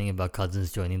single thing about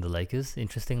Cousins joining the Lakers,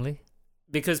 interestingly.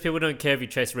 Because people don't care if you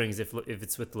chase rings if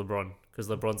it's with LeBron. Because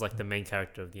LeBron's the main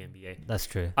character of the NBA. That's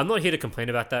true. I'm not here to complain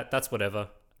about that. That's whatever.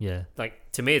 Yeah.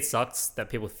 To me, it sucks that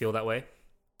people feel that way.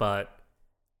 But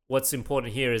what's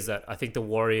important here is that I think the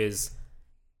Warriors,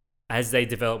 as they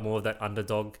develop more of that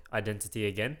underdog identity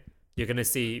again, you're going to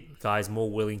see guys more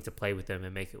willing to play with them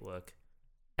and make it work.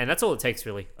 And that's all it takes,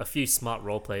 really. A few smart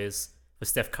role players for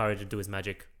Steph Curry to do his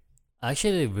magic. I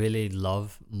actually really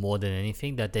love, more than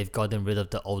anything, that they've gotten rid of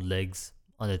the old legs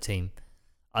on the team.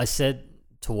 I said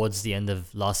towards the end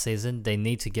of last season, they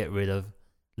need to get rid of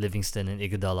Livingston and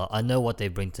Iguodala. I know what they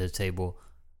bring to the table,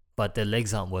 but their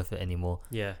legs aren't worth it anymore.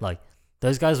 Yeah.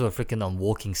 Those guys were freaking on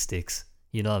walking sticks.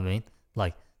 You know what I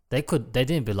mean? They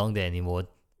didn't belong there anymore.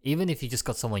 Even if you just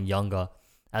got someone younger,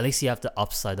 at least you have the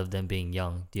upside of them being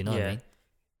young. Do you know what I mean?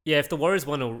 Yeah, if the Warriors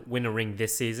want to win a ring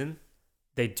this season,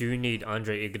 they do need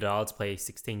Andre Iguodala to play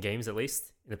 16 games at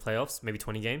least in the playoffs, maybe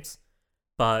 20 games.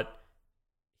 But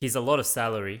he's a lot of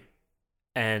salary,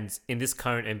 and in this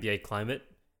current NBA climate,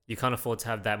 you can't afford to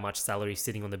have that much salary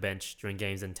sitting on the bench during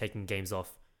games and taking games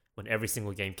off when every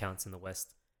single game counts in the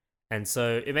West. And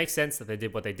so it makes sense that they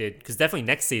did what they did, because definitely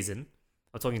next season,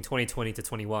 I'm talking 2020 to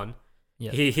 21,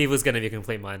 he was going to be a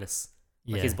complete minus.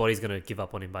 His body's going to give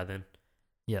up on him by then.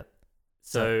 Yeah.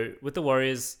 So with the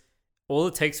Warriors, all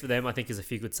it takes for them, I think, is a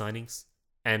few good signings,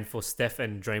 and for Steph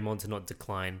and Draymond to not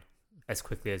decline as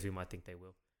quickly as we might think they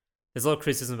will. There's a lot of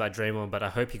criticism about Draymond, but I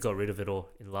hope he got rid of it all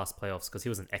in the last playoffs, because he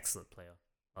was an excellent player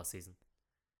last season.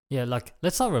 Yeah,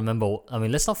 let's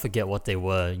not forget what they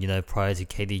were, prior to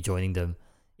KD joining them.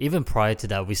 Even prior to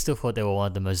that, we still thought they were one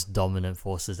of the most dominant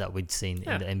forces that we'd seen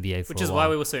in the NBA for which a is while. why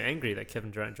we were so angry that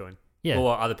Kevin Durant joined. Yeah.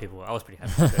 Or other people were. I was pretty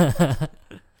happy with that.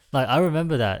 I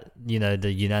remember that,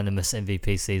 the unanimous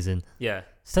MVP season. Yeah.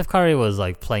 Steph Curry was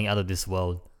playing out of this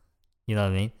world. You know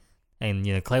what I mean? And,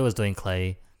 Klay was doing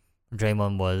Klay.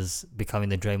 Draymond was becoming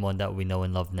the Draymond that we know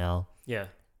and love now. Yeah.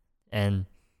 And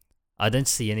I don't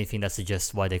see anything that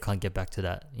suggests why they can't get back to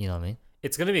that. You know what I mean?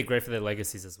 It's going to be great for their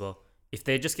legacies as well. If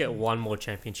they just get one more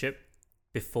championship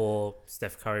before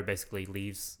Steph Curry basically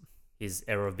leaves his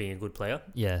era of being a good player.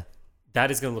 Yeah. That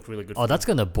is going to look really good. That's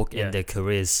going to bookend their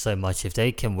careers so much. If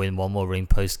they can win one more ring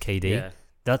post KD,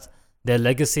 their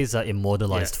legacies are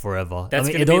immortalized forever.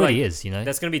 It already is,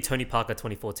 That's going to be Tony Parker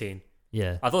 2014.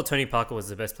 Yeah. I thought Tony Parker was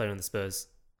the best player on the Spurs.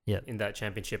 Yeah. In that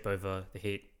championship over the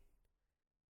Heat.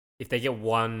 If they get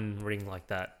one ring like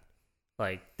that,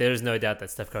 like there is no doubt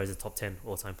that Steph Curry is a top 10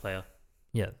 all-time player.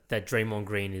 Yeah. That Draymond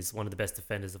Green is one of the best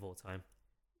defenders of all time.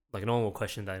 Like no one will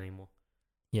question that anymore.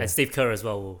 Yeah. And Steve Kerr as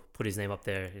well will put his name up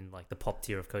there in like the pop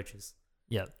tier of coaches.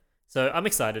 Yeah. So I'm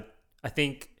excited. I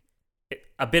think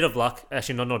a bit of luck,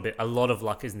 actually not a bit, a lot of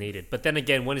luck is needed. But then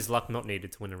again, when is luck not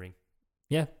needed to win a ring?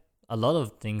 Yeah. A lot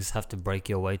of things have to break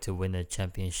your way to win a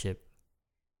championship.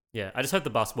 Yeah, I just hope the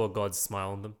basketball gods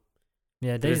smile on them.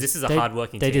 Yeah, because this is a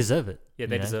hard-working team. They deserve it. Yeah,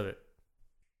 they deserve it.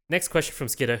 Next question from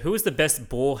Skidder. Who is the best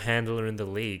ball handler in the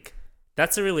league?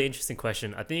 That's a really interesting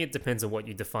question. I think it depends on what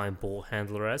you define ball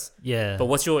handler as. Yeah. But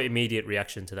what's your immediate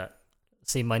reaction to that?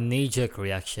 See, my knee-jerk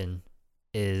reaction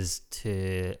is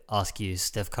to ask you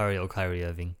Steph Curry or Kyrie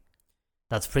Irving.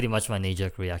 That's pretty much my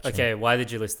knee-jerk reaction. Okay, why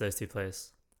did you list those two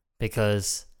players?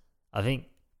 Because I think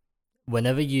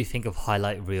whenever you think of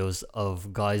highlight reels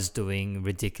of guys doing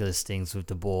ridiculous things with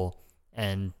the ball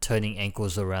and turning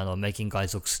ankles around or making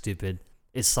guys look stupid,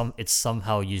 it's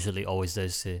somehow usually always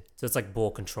those two. So it's like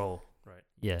ball control, right?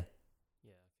 Yeah.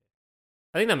 Yeah.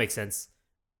 I think that makes sense.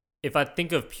 If I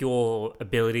think of pure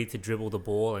ability to dribble the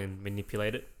ball and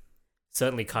manipulate it,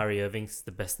 certainly Kyrie Irving's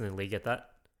the best in the league at that.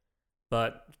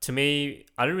 But to me,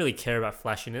 I don't really care about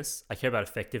flashiness. I care about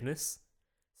effectiveness.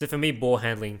 So for me, ball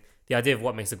handling, the idea of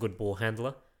what makes a good ball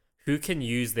handler, who can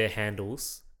use their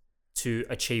handles to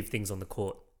achieve things on the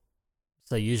court.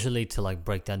 So usually to like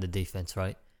break down the defense,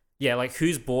 right? Yeah, like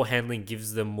whose ball handling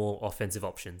gives them more offensive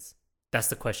options? That's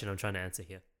the question I'm trying to answer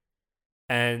here.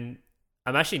 And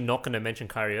I'm actually not going to mention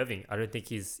Kyrie Irving. I don't think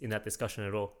he's in that discussion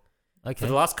at all. Okay. For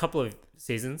the last couple of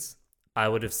seasons, I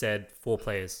would have said 4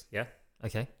 players, yeah?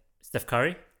 Okay. Steph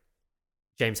Curry,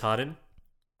 James Harden,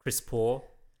 Chris Paul,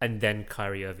 and then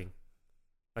Kyrie Irving.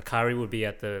 Kyrie would be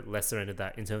at the lesser end of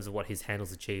that in terms of what his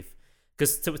handles achieve.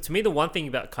 Because to me, the one thing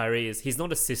about Kyrie is he's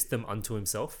not a system unto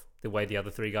himself, the way the other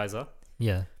 3 guys are.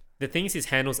 Yeah. The things his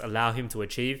handles allow him to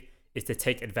achieve is to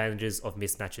take advantages of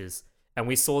mismatches. And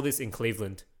we saw this in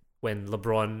Cleveland when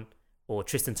LeBron or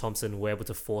Tristan Thompson were able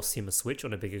to force him a switch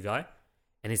on a bigger guy.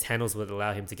 And his handles would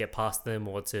allow him to get past them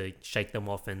or to shake them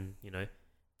off and,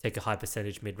 take a high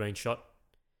percentage mid-range shot.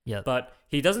 Yeah. But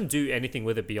he doesn't do anything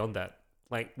with it beyond that.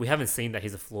 Like, we haven't seen that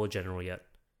he's a floor general yet.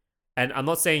 And I'm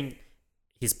not saying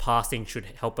his passing should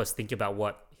help us think about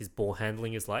what his ball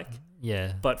handling is like.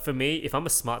 Yeah. But for me, if I'm a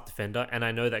smart defender and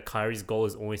I know that Kyrie's goal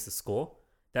is always to score,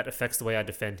 that affects the way I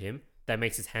defend him. That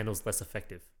makes his handles less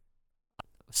effective.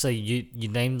 So you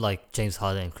named like James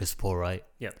Harden and Chris Paul, right?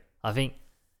 Yep. I think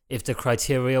if the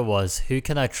criteria was who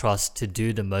can I trust to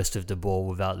do the most of the ball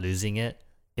without losing it,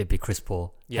 it'd be Chris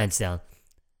Paul, hands down.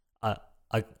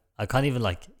 I can't even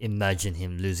like imagine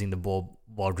him losing the ball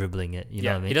while dribbling it. You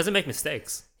know what I mean? He doesn't make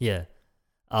mistakes. Yeah.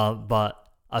 But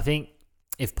I think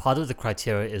if part of the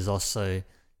criteria is also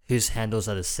whose handles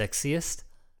are the sexiest,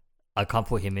 I can't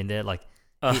put him in there.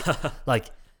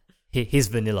 He's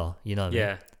vanilla. You know what I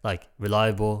mean? Like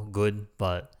reliable, good,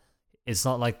 but it's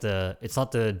not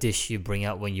the dish you bring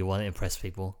out when you want to impress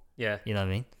people. Yeah. You know what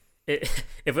I mean?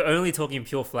 If we're only talking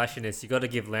pure flashiness, you got to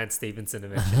give Lance Stevenson a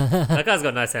mention. That guy's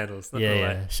got nice handles. Not gonna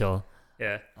lie. Sure.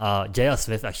 Yeah. J.R.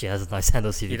 Smith actually has nice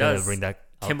handles. If you're going to bring that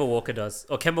up. Kemba Walker does.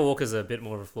 Oh, Kemba Walker's a bit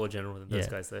more of a floor general than those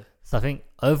guys, though. So I think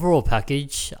overall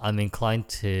package, I'm inclined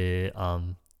to.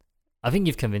 I think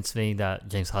you've convinced me that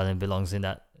James Harden belongs in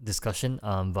that discussion.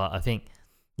 But I think,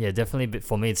 definitely.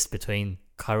 For me, it's between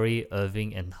Curry,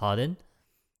 Irving, and Harden.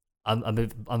 I'm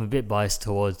a bit biased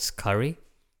towards Curry.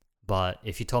 But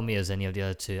if you told me it was any of the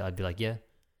other 2, I'd be like, yeah.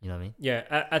 You know what I mean?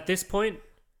 Yeah, at this point,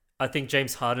 I think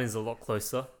James Harden is a lot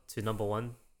closer to number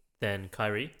 1 than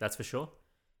Kyrie, that's for sure.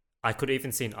 I could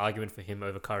even see an argument for him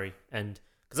over Curry. And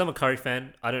because I'm a Curry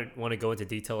fan, I don't want to go into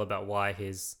detail about why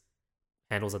his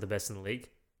handles are the best in the league.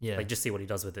 Yeah. Like, just see what he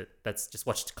does with it. Just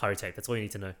watch Curry tape. That's all you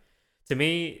need to know. To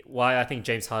me, why I think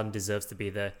James Harden deserves to be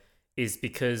there is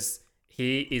because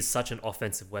he is such an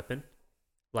offensive weapon.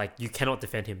 Like, you cannot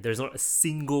defend him. There's not a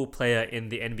single player in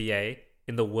the NBA,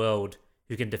 in the world,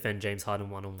 who can defend James Harden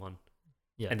one-on-one.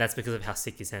 Yeah. And that's because of how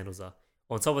sick his handles are.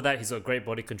 On top of that, he's got great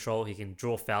body control. He can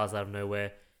draw fouls out of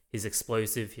nowhere. He's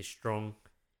explosive. He's strong.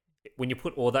 When you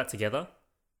put all that together,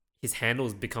 his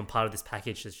handles become part of this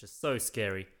package that's just so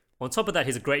scary. On top of that,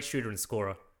 he's a great shooter and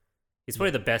scorer. He's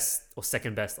probably the best or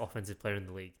second best offensive player in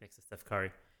the league next to Steph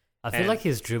Curry. I feel like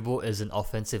his dribble is an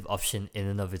offensive option in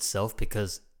and of itself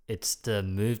because it's the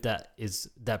move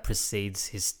that precedes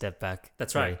his step back.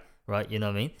 That's right. Right? You know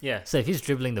what I mean? Yeah. So if he's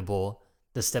dribbling the ball,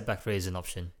 the step back three is an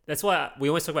option. That's why we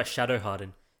always talk about Shadow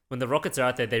Harden. When the Rockets are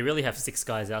out there, they really have 6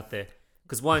 guys out there.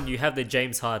 Because one, you have the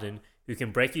James Harden, who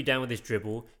can break you down with his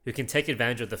dribble, who can take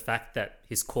advantage of the fact that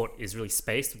his court is really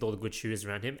spaced with all the good shooters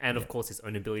around him, and of course his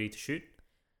own ability to shoot.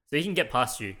 So he can get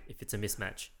past you if it's a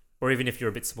mismatch, or even if you're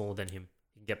a bit smaller than him,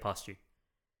 he can get past you.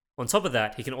 On top of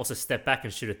that, he can also step back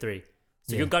and shoot a three.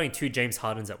 So you're guarding two James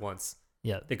Hardens at once.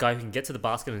 Yeah. The guy who can get to the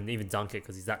basket and even dunk it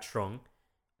because he's that strong,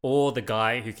 or the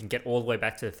guy who can get all the way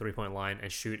back to the 3-point line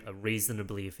and shoot a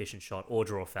reasonably efficient shot or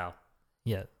draw a foul.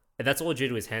 Yeah. And that's all due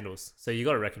to his handles. So you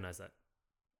got to recognize that.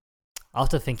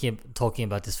 After talking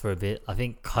about this for a bit, I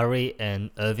think Curry and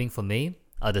Irving for me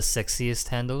are the sexiest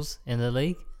handles in the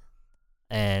league,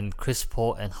 and Chris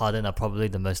Paul and Harden are probably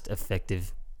the most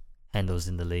effective handles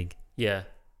in the league. Yeah.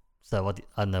 So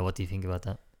I don't know. What do you think about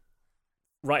that?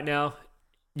 Right now,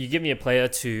 you give me a player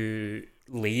to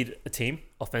lead a team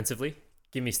offensively.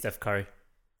 Give me Steph Curry.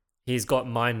 He's got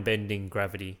mind-bending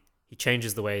gravity. He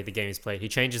changes the way the game is played. He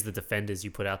changes the defenders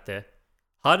you put out there.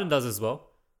 Harden does as well,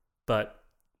 but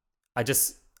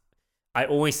I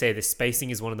always say this, spacing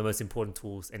is one of the most important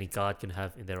tools any guard can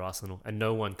have in their arsenal, and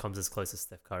no one comes as close as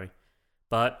Steph Curry.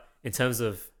 But in terms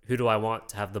of who do I want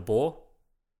to have the ball,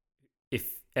 if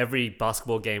every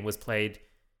basketball game was played,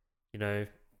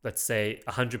 let's say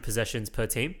 100 possessions per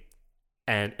team,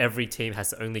 and every team has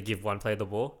to only give one player the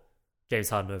ball, James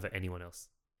Harden over anyone else.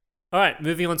 All right,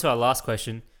 moving on to our last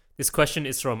question. This question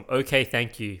is from OK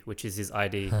Thank You, which is his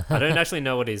ID. I don't actually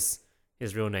know what his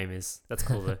real name is. That's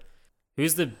cool though.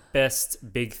 Who's the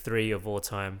best big three of all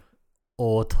time?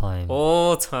 All time.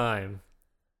 All time.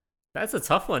 That's a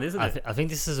tough one, isn't it? I think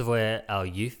this is where our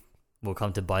youth will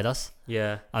come to bite us.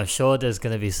 Yeah. I'm sure there's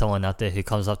going to be someone out there who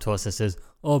comes up to us and says,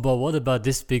 oh, but what about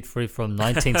this big three from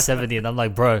 1970? And I'm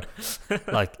like, bro,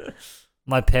 like,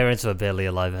 my parents were barely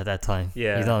alive at that time.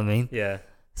 Yeah. You know what I mean? Yeah.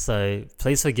 So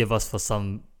please forgive us for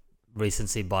some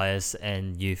recency bias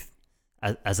and youth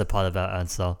as a part of our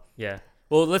answer. Yeah.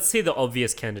 Well, let's see the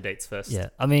obvious candidates first. Yeah.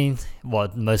 I mean,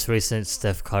 most recent,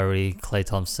 Steph Curry, Klay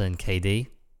Thompson, KD.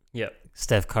 Yep.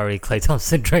 Steph Curry, Klay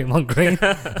Thompson, Draymond Green.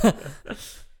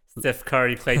 Steph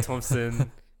Curry, Klay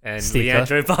Thompson, and Steve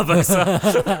Leandro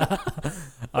Barbosa.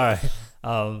 All right.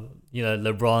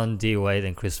 LeBron, D Wade,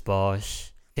 and Chris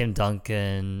Bosh, Tim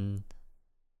Duncan,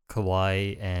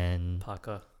 Kawhi, and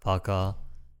Parker,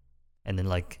 and then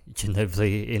like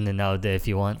Ginobili in and out there if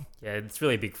you want. Yeah, it's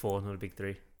really a big four, not a big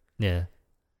three. Yeah.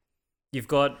 You've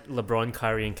got LeBron,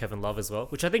 Kyrie, and Kevin Love as well,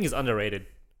 which I think is underrated.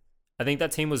 I think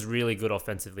that team was really good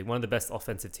offensively. One of the best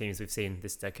offensive teams we've seen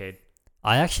this decade.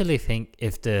 I actually think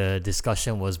if the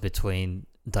discussion was between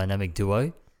dynamic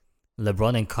duo,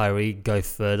 LeBron and Kyrie go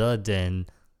further than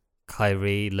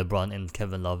Kyrie, LeBron, and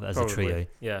Kevin Love as Probably. a trio.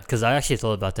 Yeah. Because I actually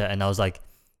thought about that and I was like,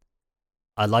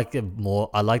 I like it more.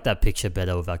 I like that picture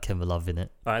better without Kevin Love in it.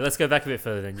 All right, let's go back a bit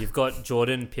further then. You've got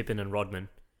Jordan, Pippen, and Rodman.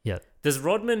 Yeah. Does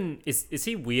Rodman, is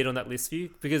he weird on that list for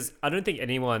you? Because I don't think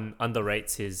anyone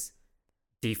underrates his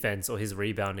defense or his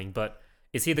rebounding, but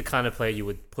is he the kind of player you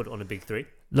would put on a big three?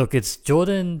 Look, it's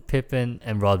Jordan, Pippen,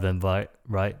 and Rodman,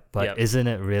 right? But isn't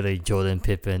it really Jordan,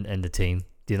 Pippen, and the team?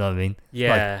 Do you know what I mean?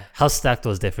 Yeah. Like, how stacked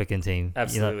was their freaking team?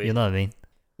 Absolutely. You know what I mean?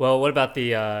 Well, what about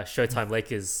the Showtime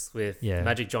Lakers with Yeah.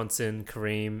 Magic Johnson,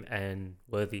 Kareem, and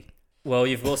Worthy? Well,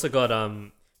 you've also got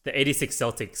the 86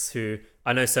 Celtics, who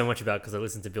I know so much about because I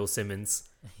listened to Bill Simmons.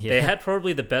 Yeah. They had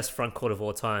probably the best front court of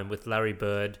all time with Larry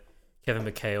Bird, Kevin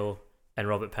McHale, and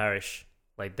Robert Parrish.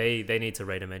 Like they need to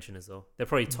rate a mention as well. They're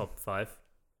probably top 5.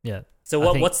 Yeah. So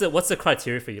what's the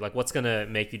criteria for you? Like what's gonna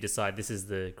make you decide this is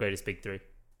the greatest big three?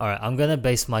 All right, I'm gonna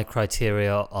base my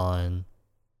criteria on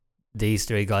these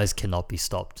three guys cannot be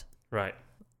stopped. Right.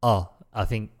 Oh, I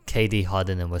think KD,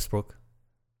 Harden, and Westbrook.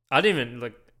 I didn't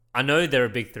even I know they're a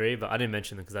big three, but I didn't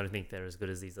mention them because I don't think they're as good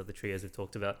as these other trios we've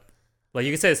talked about. Like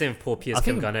you could say the same for Paul Pierce,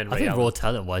 Kevin Garnett, and Ray I think Allen. raw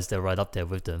talent wise, they're right up there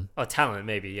with them. Oh, talent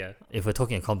maybe, yeah. If we're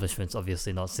talking accomplishments,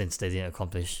 obviously not, since they didn't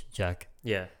accomplish Jack.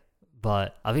 Yeah.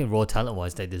 But I think raw talent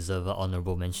wise, they deserve an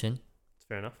honorable mention.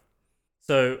 Fair enough.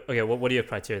 So, okay, what are your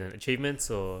criteria then?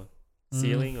 Achievements or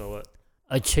ceiling or what?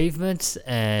 Achievements,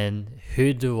 and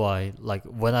who do I like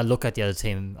when I look at the other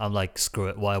team, I'm like, screw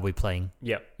it, why are we playing?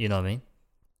 Yep. You know what I mean?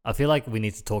 I feel like we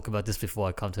need to talk about this before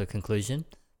I come to a conclusion,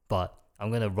 but I'm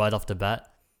going to right off the bat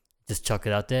just chuck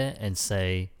it out there and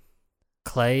say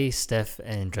Klay, Steph,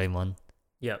 and Draymond.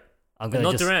 Yep. I'm going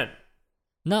to not Durant.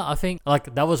 No, I think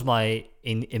like that was my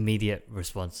immediate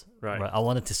response. Right. I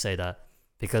wanted to say that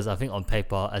because I think on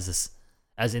paper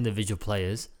as individual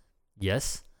players,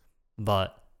 yes,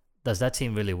 but does that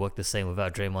team really work the same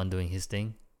without Draymond doing his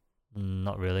thing?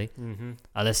 Not really. Mm-hmm.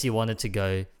 Unless you wanted to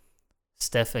go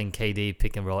Steph and KD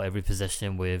pick and roll every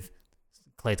possession with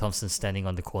Klay Thompson standing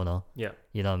on the corner. Yeah.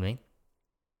 You know what I mean?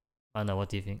 I don't know. What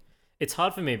do you think? It's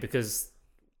hard for me because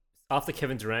after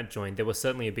Kevin Durant joined, there was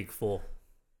certainly a big four.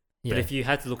 Yeah. But if you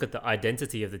had to look at the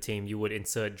identity of the team, you would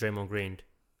insert Draymond Green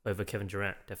over Kevin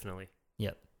Durant, definitely.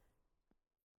 Yep.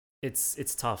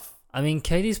 It's tough. I mean,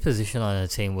 KD's position on the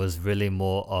team was really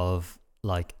more of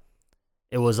like,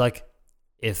 it was like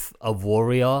if a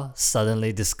warrior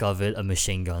suddenly discovered a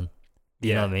machine gun. Do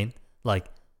you know what I mean? Like,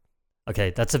 okay,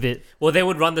 that's a bit. Well, they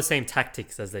would run the same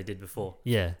tactics as they did before.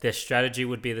 Yeah. Their strategy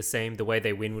would be the same. The way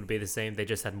they win would be the same. They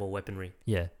just had more weaponry.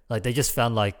 Yeah. Like they just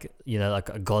found like, like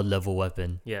a god level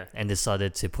weapon. Yeah. And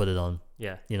decided to put it on.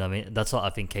 Yeah. You know what I mean? That's what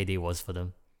I think KD was for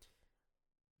them.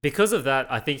 Because of that,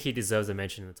 I think he deserves a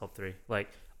mention in the top three. Like,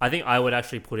 I think I would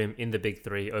actually put him in the big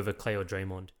three over Clay or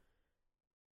Draymond.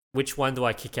 Which one do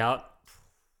I kick out?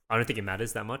 I don't think it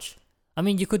matters that much. I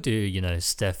mean, you could do,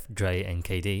 Steph, Dre, and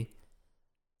KD.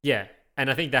 Yeah,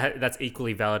 and I think that's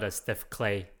equally valid as Steph,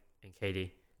 Clay, and KD.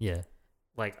 Yeah.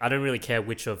 Like, I don't really care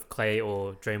which of Clay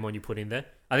or Draymond you put in there.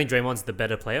 I think Draymond's the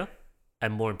better player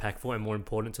and more impactful and more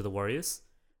important to the Warriors.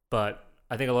 But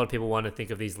I think a lot of people want to think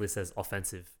of these lists as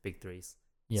offensive big threes.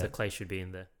 Yeah. So Clay should be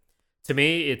in there. To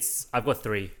me, I've got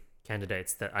three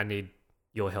candidates that I need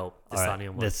your help deciding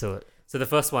on one. Let's do it. So the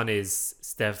first one is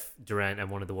Steph, Durant,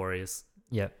 and one of the Warriors.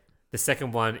 Yep. The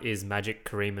second one is Magic,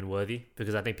 Kareem, and Worthy,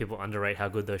 because I think people underrate how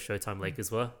good those Showtime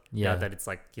Lakers were. Yeah. Now that it's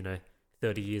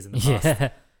 30 years in the past. Yeah.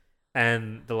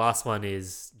 And the last one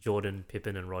is Jordan,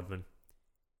 Pippen, and Rodman,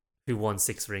 who won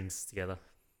 6 rings together.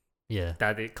 Yeah.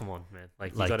 Come on, man.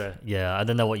 You gotta. Yeah, I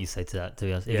don't know what you say to that, to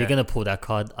be honest. If Yeah. you're going to pull that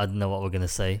card, I don't know what we're going to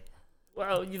say.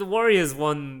 Well, the Warriors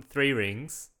won 3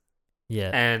 rings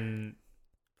Yeah. and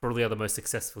probably are the most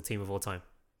successful team of all time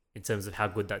in terms of how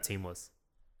good that team was.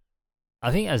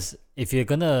 I think if you're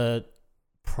going to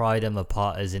pry them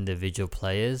apart as individual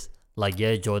players,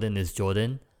 Jordan is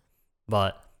Jordan,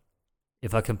 but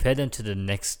if I compare them to the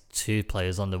next 2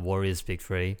 players on the Warriors Big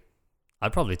 3,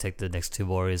 I'd probably take the next 2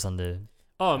 Warriors on the...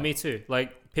 Oh, me too.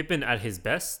 Pippen at his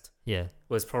best Yeah.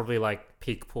 was probably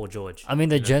peak Paul George. I mean,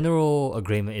 the general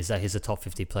agreement is that he's a top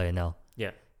 50 player now.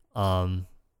 Yeah. And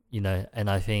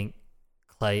I think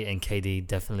Clay and KD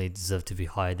definitely deserve to be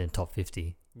higher than top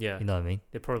 50. Yeah. You know what I mean?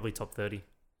 They're probably top 30.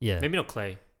 Yeah. Maybe not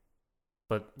Clay,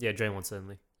 but yeah, Draymond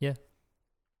certainly. Yeah.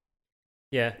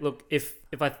 Yeah, look, if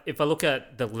I look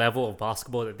at the level of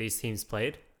basketball that these teams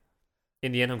played,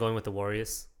 in the end I'm going with the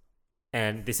Warriors.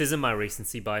 And this isn't my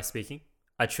recency bias speaking.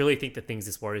 I truly think the things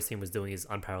this Warriors team was doing is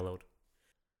unparalleled.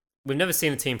 We've never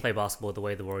seen a team play basketball the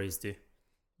way the Warriors do.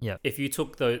 Yeah. If you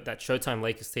took that Showtime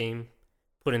Lakers team,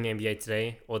 put in the NBA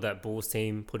today, or that Bulls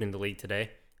team, put in the league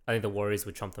today, I think the Warriors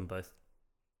would trump them both.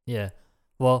 Yeah.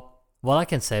 Well, what I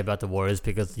can say about the Warriors,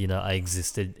 because, I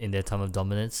existed in their time of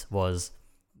dominance, was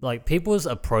people's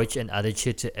approach and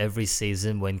attitude to every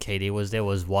season when KD was there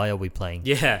was, why are we playing?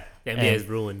 Yeah, the NBA is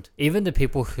ruined. Even the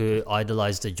people who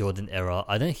idolized the Jordan era,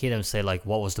 I don't hear them say,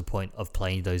 what was the point of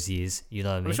playing those years? You know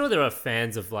what I mean? I'm sure there are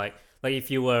fans of, if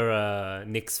you were a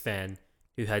Knicks fan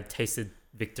who had tasted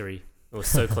victory or was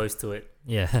so close to it,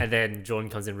 Yeah. and then Jordan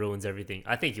comes and ruins everything,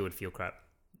 I think you would feel crap.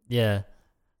 Yeah.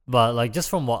 But, just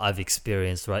from what I've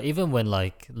experienced, right? Even when,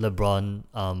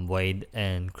 LeBron, Wade,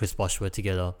 and Chris Bosh were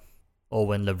together, or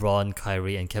when LeBron,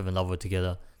 Kyrie, and Kevin Love were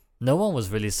together, no one was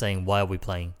really saying, why are we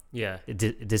playing? Yeah.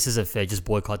 This isn't fair, just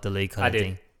boycott the league kind I of did.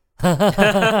 thing.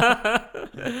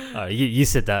 Alright, you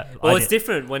said that. Well, it's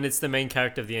different when it's the main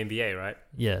character of the NBA, right?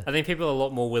 Yeah. I think people are a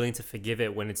lot more willing to forgive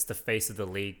it when it's the face of the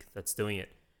league that's doing it.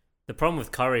 The problem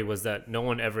with Curry was that no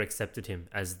one ever accepted him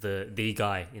as the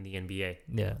guy in the NBA.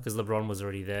 Yeah. Because LeBron was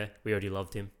already there. We already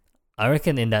loved him. I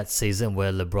reckon in that season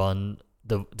where LeBron,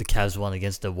 the Cavs won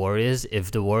against the Warriors,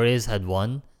 if the Warriors had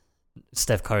won,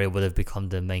 Steph Curry would have become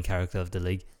the main character of the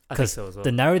league. I think so as well.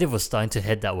 The narrative was starting to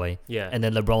head that way. Yeah. And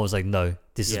then LeBron was like, no,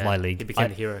 this is my league. He became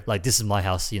the hero. This is my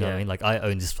house, you know what I mean? I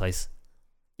own this place.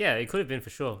 Yeah, it could have been for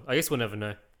sure. I guess we'll never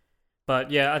know.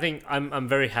 But yeah, I think I'm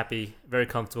very happy, very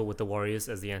comfortable with the Warriors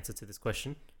as the answer to this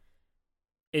question.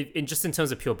 Just in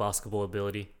terms of pure basketball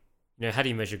ability, how do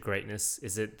you measure greatness?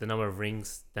 Is it the number of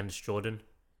rings? Then it's Jordan.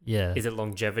 Yeah. Is it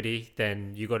longevity?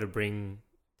 Then you got to bring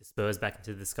the Spurs back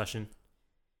into the discussion.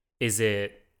 Is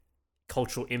it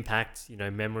cultural impact?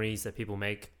 Memories that people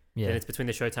make. Yeah. Then it's between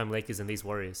the Showtime Lakers and these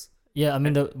Warriors. Yeah, I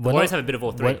mean, the Warriors have a bit of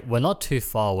all three. We're not too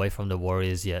far away from the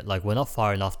Warriors yet. We're not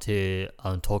far enough to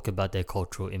talk about their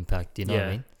cultural impact. You know what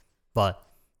I mean? But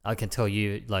I can tell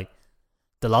you,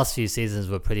 the last few seasons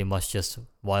were pretty much just,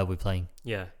 why are we playing?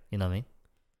 Yeah. You know what I mean?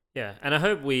 Yeah, and I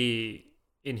hope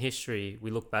in history, we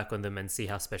look back on them and see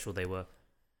how special they were.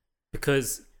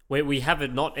 Because we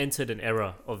haven't not entered an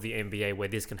era of the NBA where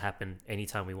this can happen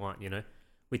anytime we want,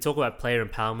 We talk about player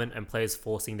empowerment and players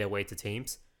forcing their way to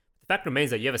teams. The fact remains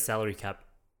that you have a salary cap.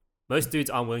 Most dudes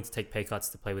aren't willing to take pay cuts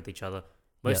to play with each other.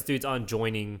 Most dudes aren't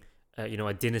joining,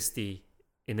 a dynasty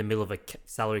in the middle of a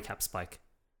salary cap spike.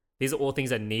 These are all things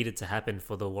that needed to happen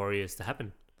for the Warriors to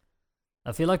happen.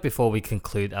 I feel like before we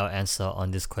conclude our answer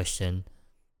on this question,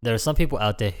 there are some people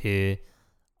out there who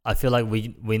I feel like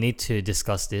we need to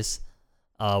discuss this.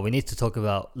 We need to talk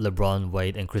about LeBron,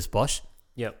 Wade, and Chris Bosh.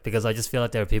 Yep. Because I just feel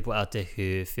like there are people out there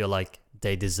who feel like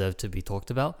they deserve to be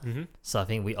talked about. Mm-hmm. So I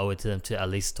think we owe it to them to at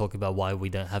least talk about why we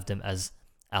don't have them as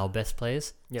our best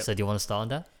players. Yep. So do you want to start on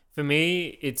that? For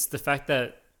me, it's the fact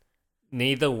that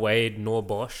neither Wade nor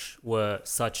Bosh were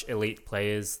such elite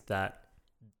players that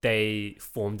they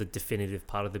formed the definitive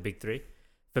part of the big three.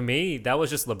 For me, that was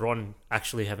just LeBron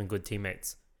actually having good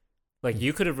teammates. Like,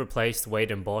 you could have replaced Wade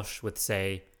and Bosh with,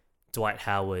 say, Dwight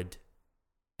Howard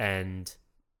and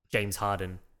James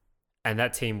Harden, and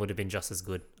that team would have been just as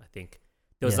good, I think.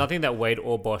 There was nothing that Wade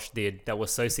or Bosh did that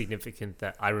was so significant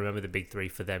that I remember the big three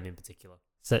for them in particular.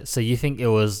 So you think it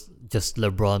was just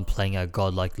LeBron playing at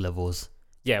godlike levels?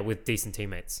 Yeah, with decent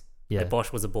teammates. Yeah. Like,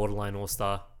 Bosh was a borderline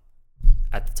all-star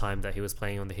at the time that he was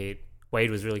playing on the Heat. Wade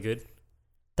was really good.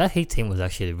 That Heat team was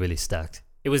actually really stacked.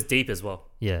 It was deep as well,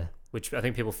 Yeah. which I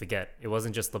think people forget. It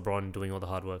wasn't just LeBron doing all the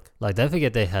hard work. Like, don't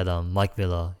forget they had Mike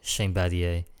Miller, Shane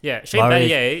Battier. Yeah, Shane Mario-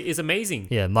 Battier is amazing.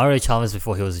 Yeah, Mario Chalmers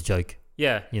before he was a joke.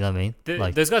 Yeah. You know what I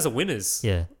mean? Those guys are winners.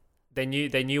 Yeah. They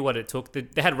knew what it took.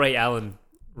 They had Ray Allen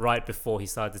right before he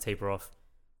started to taper off.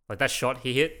 Like, that shot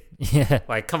he hit. Yeah.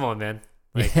 Like, come on, man.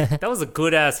 Like, Yeah. that was a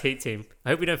good-ass Heat team. I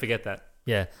hope we don't forget that.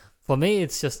 Yeah. For me,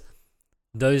 it's just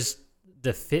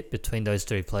the fit between those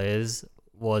three players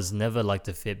was never like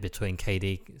the fit between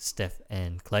KD, Steph,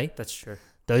 and Clay. That's true.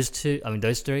 Those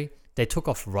three, they took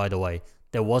off right away.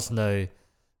 There was no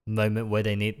moment where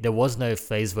there was no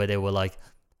phase where they were like,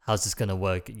 how's this going to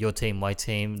work? Your team, my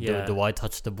team, Yeah. do I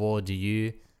touch the ball? Do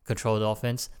you control the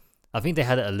offense? I think they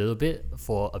had it a little bit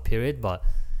for a period, but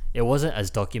it wasn't as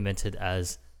documented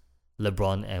as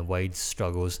LeBron and Wade's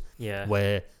struggles. Yeah.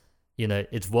 Where,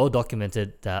 it's well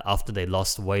documented that after they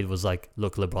lost, Wade was like,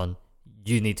 look, LeBron,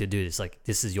 you need to do this. Like,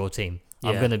 this is your team.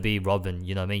 I'm Yeah. going to be Robin.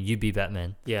 You know what I mean? You be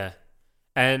Batman. Yeah.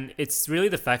 And it's really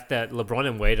the fact that LeBron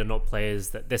and Wade are not players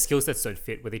that their skill sets don't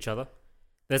fit with each other.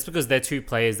 That's because they're two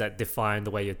players that define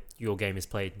the way your game is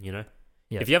played, Yeah.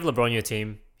 If you have LeBron on your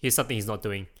team, here's something he's not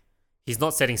doing. He's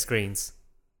not setting screens.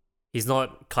 He's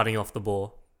not cutting off the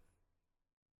ball.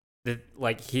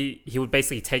 He would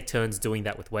basically take turns doing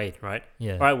that with Wade, right?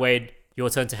 Yeah. All right, Wade, your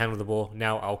turn to handle the ball.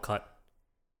 Now I'll cut.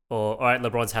 Or, all right,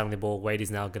 LeBron's handling the ball. Wade is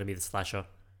now going to be the slasher.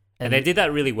 And they did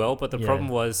that really well, but the problem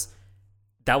was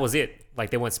that was it.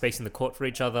 Like, they weren't spacing the court for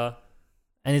each other.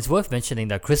 And it's worth mentioning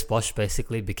that Chris Bosh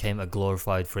basically became a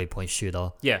glorified 3-point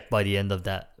shooter Yeah. by the end of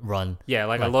that run. Yeah,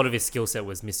 like a lot of his skill set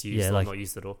was misused or like- not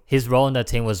used at all. His role in that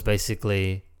team was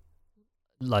basically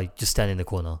like just stand in the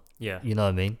corner. Yeah. You know what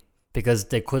I mean? Because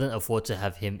they couldn't afford to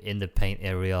have him in the paint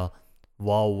area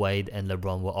while Wade and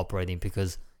LeBron were operating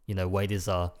because, Wade is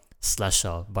a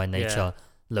slasher by nature.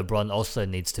 LeBron also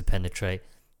needs to penetrate.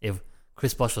 If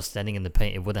Chris Bosh was standing in the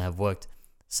paint, it wouldn't have worked.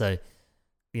 So,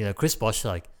 Chris Bosh,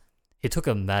 he took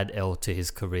a mad L to his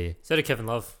career. So did Kevin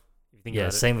Love. If you think about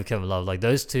it. Same with Kevin Love. Like,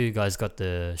 those two guys got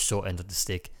the short end of the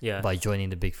stick by joining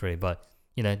the big three. But,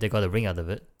 they got a ring out of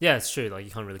it. Yeah, it's true. Like,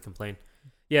 you can't really complain.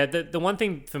 Yeah, the one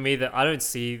thing for me that I don't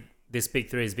see this big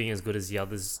three as being as good as the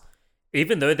others,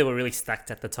 even though they were really stacked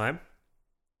at the time,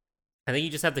 I think you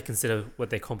just have to consider what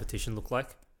their competition looked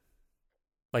like.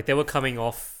 Like, they were coming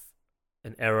off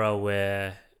an era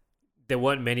where there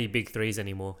weren't many big threes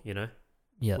anymore,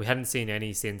 Yeah. We hadn't seen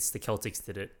any since the Celtics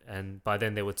did it, and by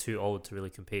then they were too old to really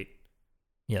compete.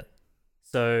 Yeah.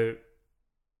 So,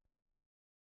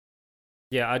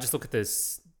 yeah, I just look at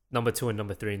this number 2 and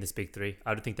number 3 in this big three.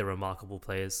 I don't think they're remarkable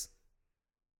players.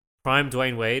 Prime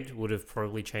Dwayne Wade would have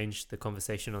probably changed the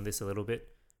conversation on this a little bit,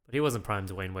 but he wasn't prime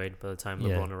Dwayne Wade by the time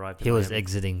LeBron arrived. He was Miami.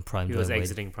 exiting prime He Dwayne was Wade.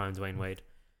 exiting prime Dwayne Wade.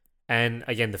 And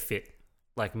again, the fit.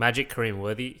 Like, Magic, Kareem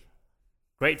Worthy,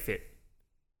 great fit.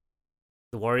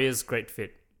 The Warriors, great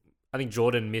fit. I think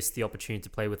Jordan missed the opportunity to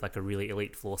play with like a really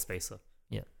elite floor spacer.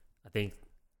 Yeah. I think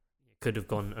it could have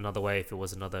gone another way if it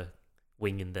was another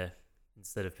wing in there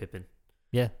instead of Pippen.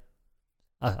 Yeah.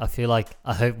 I feel like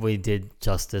I hope we did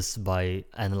justice by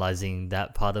analyzing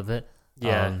that part of it.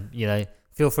 Yeah.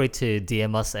 Feel free to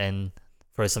DM us and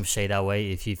throw some shade our way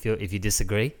if you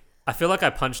disagree. I feel like I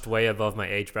punched way above my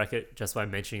age bracket just by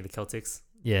mentioning the Celtics.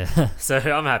 Yeah. So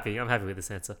I'm happy. I'm happy with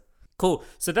this answer. Cool.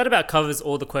 So that about covers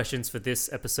all the questions for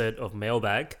this episode of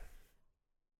Mailbag.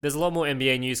 There's a lot more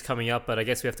NBA news coming up, but I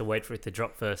guess we have to wait for it to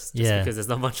drop first, just Yeah. because there's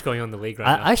not much going on in the league right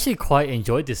now. I actually quite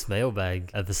enjoyed this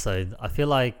mailbag episode. I feel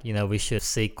like, we should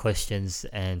seek questions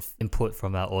and input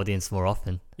from our audience more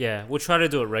often. Yeah, we'll try to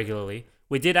do it regularly.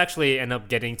 We did actually end up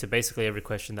getting to basically every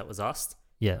question that was asked.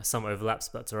 Yeah. Some overlaps,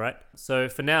 but it's all right. So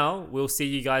for now, we'll see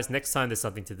you guys next time there's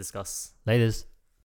something to discuss. Laters.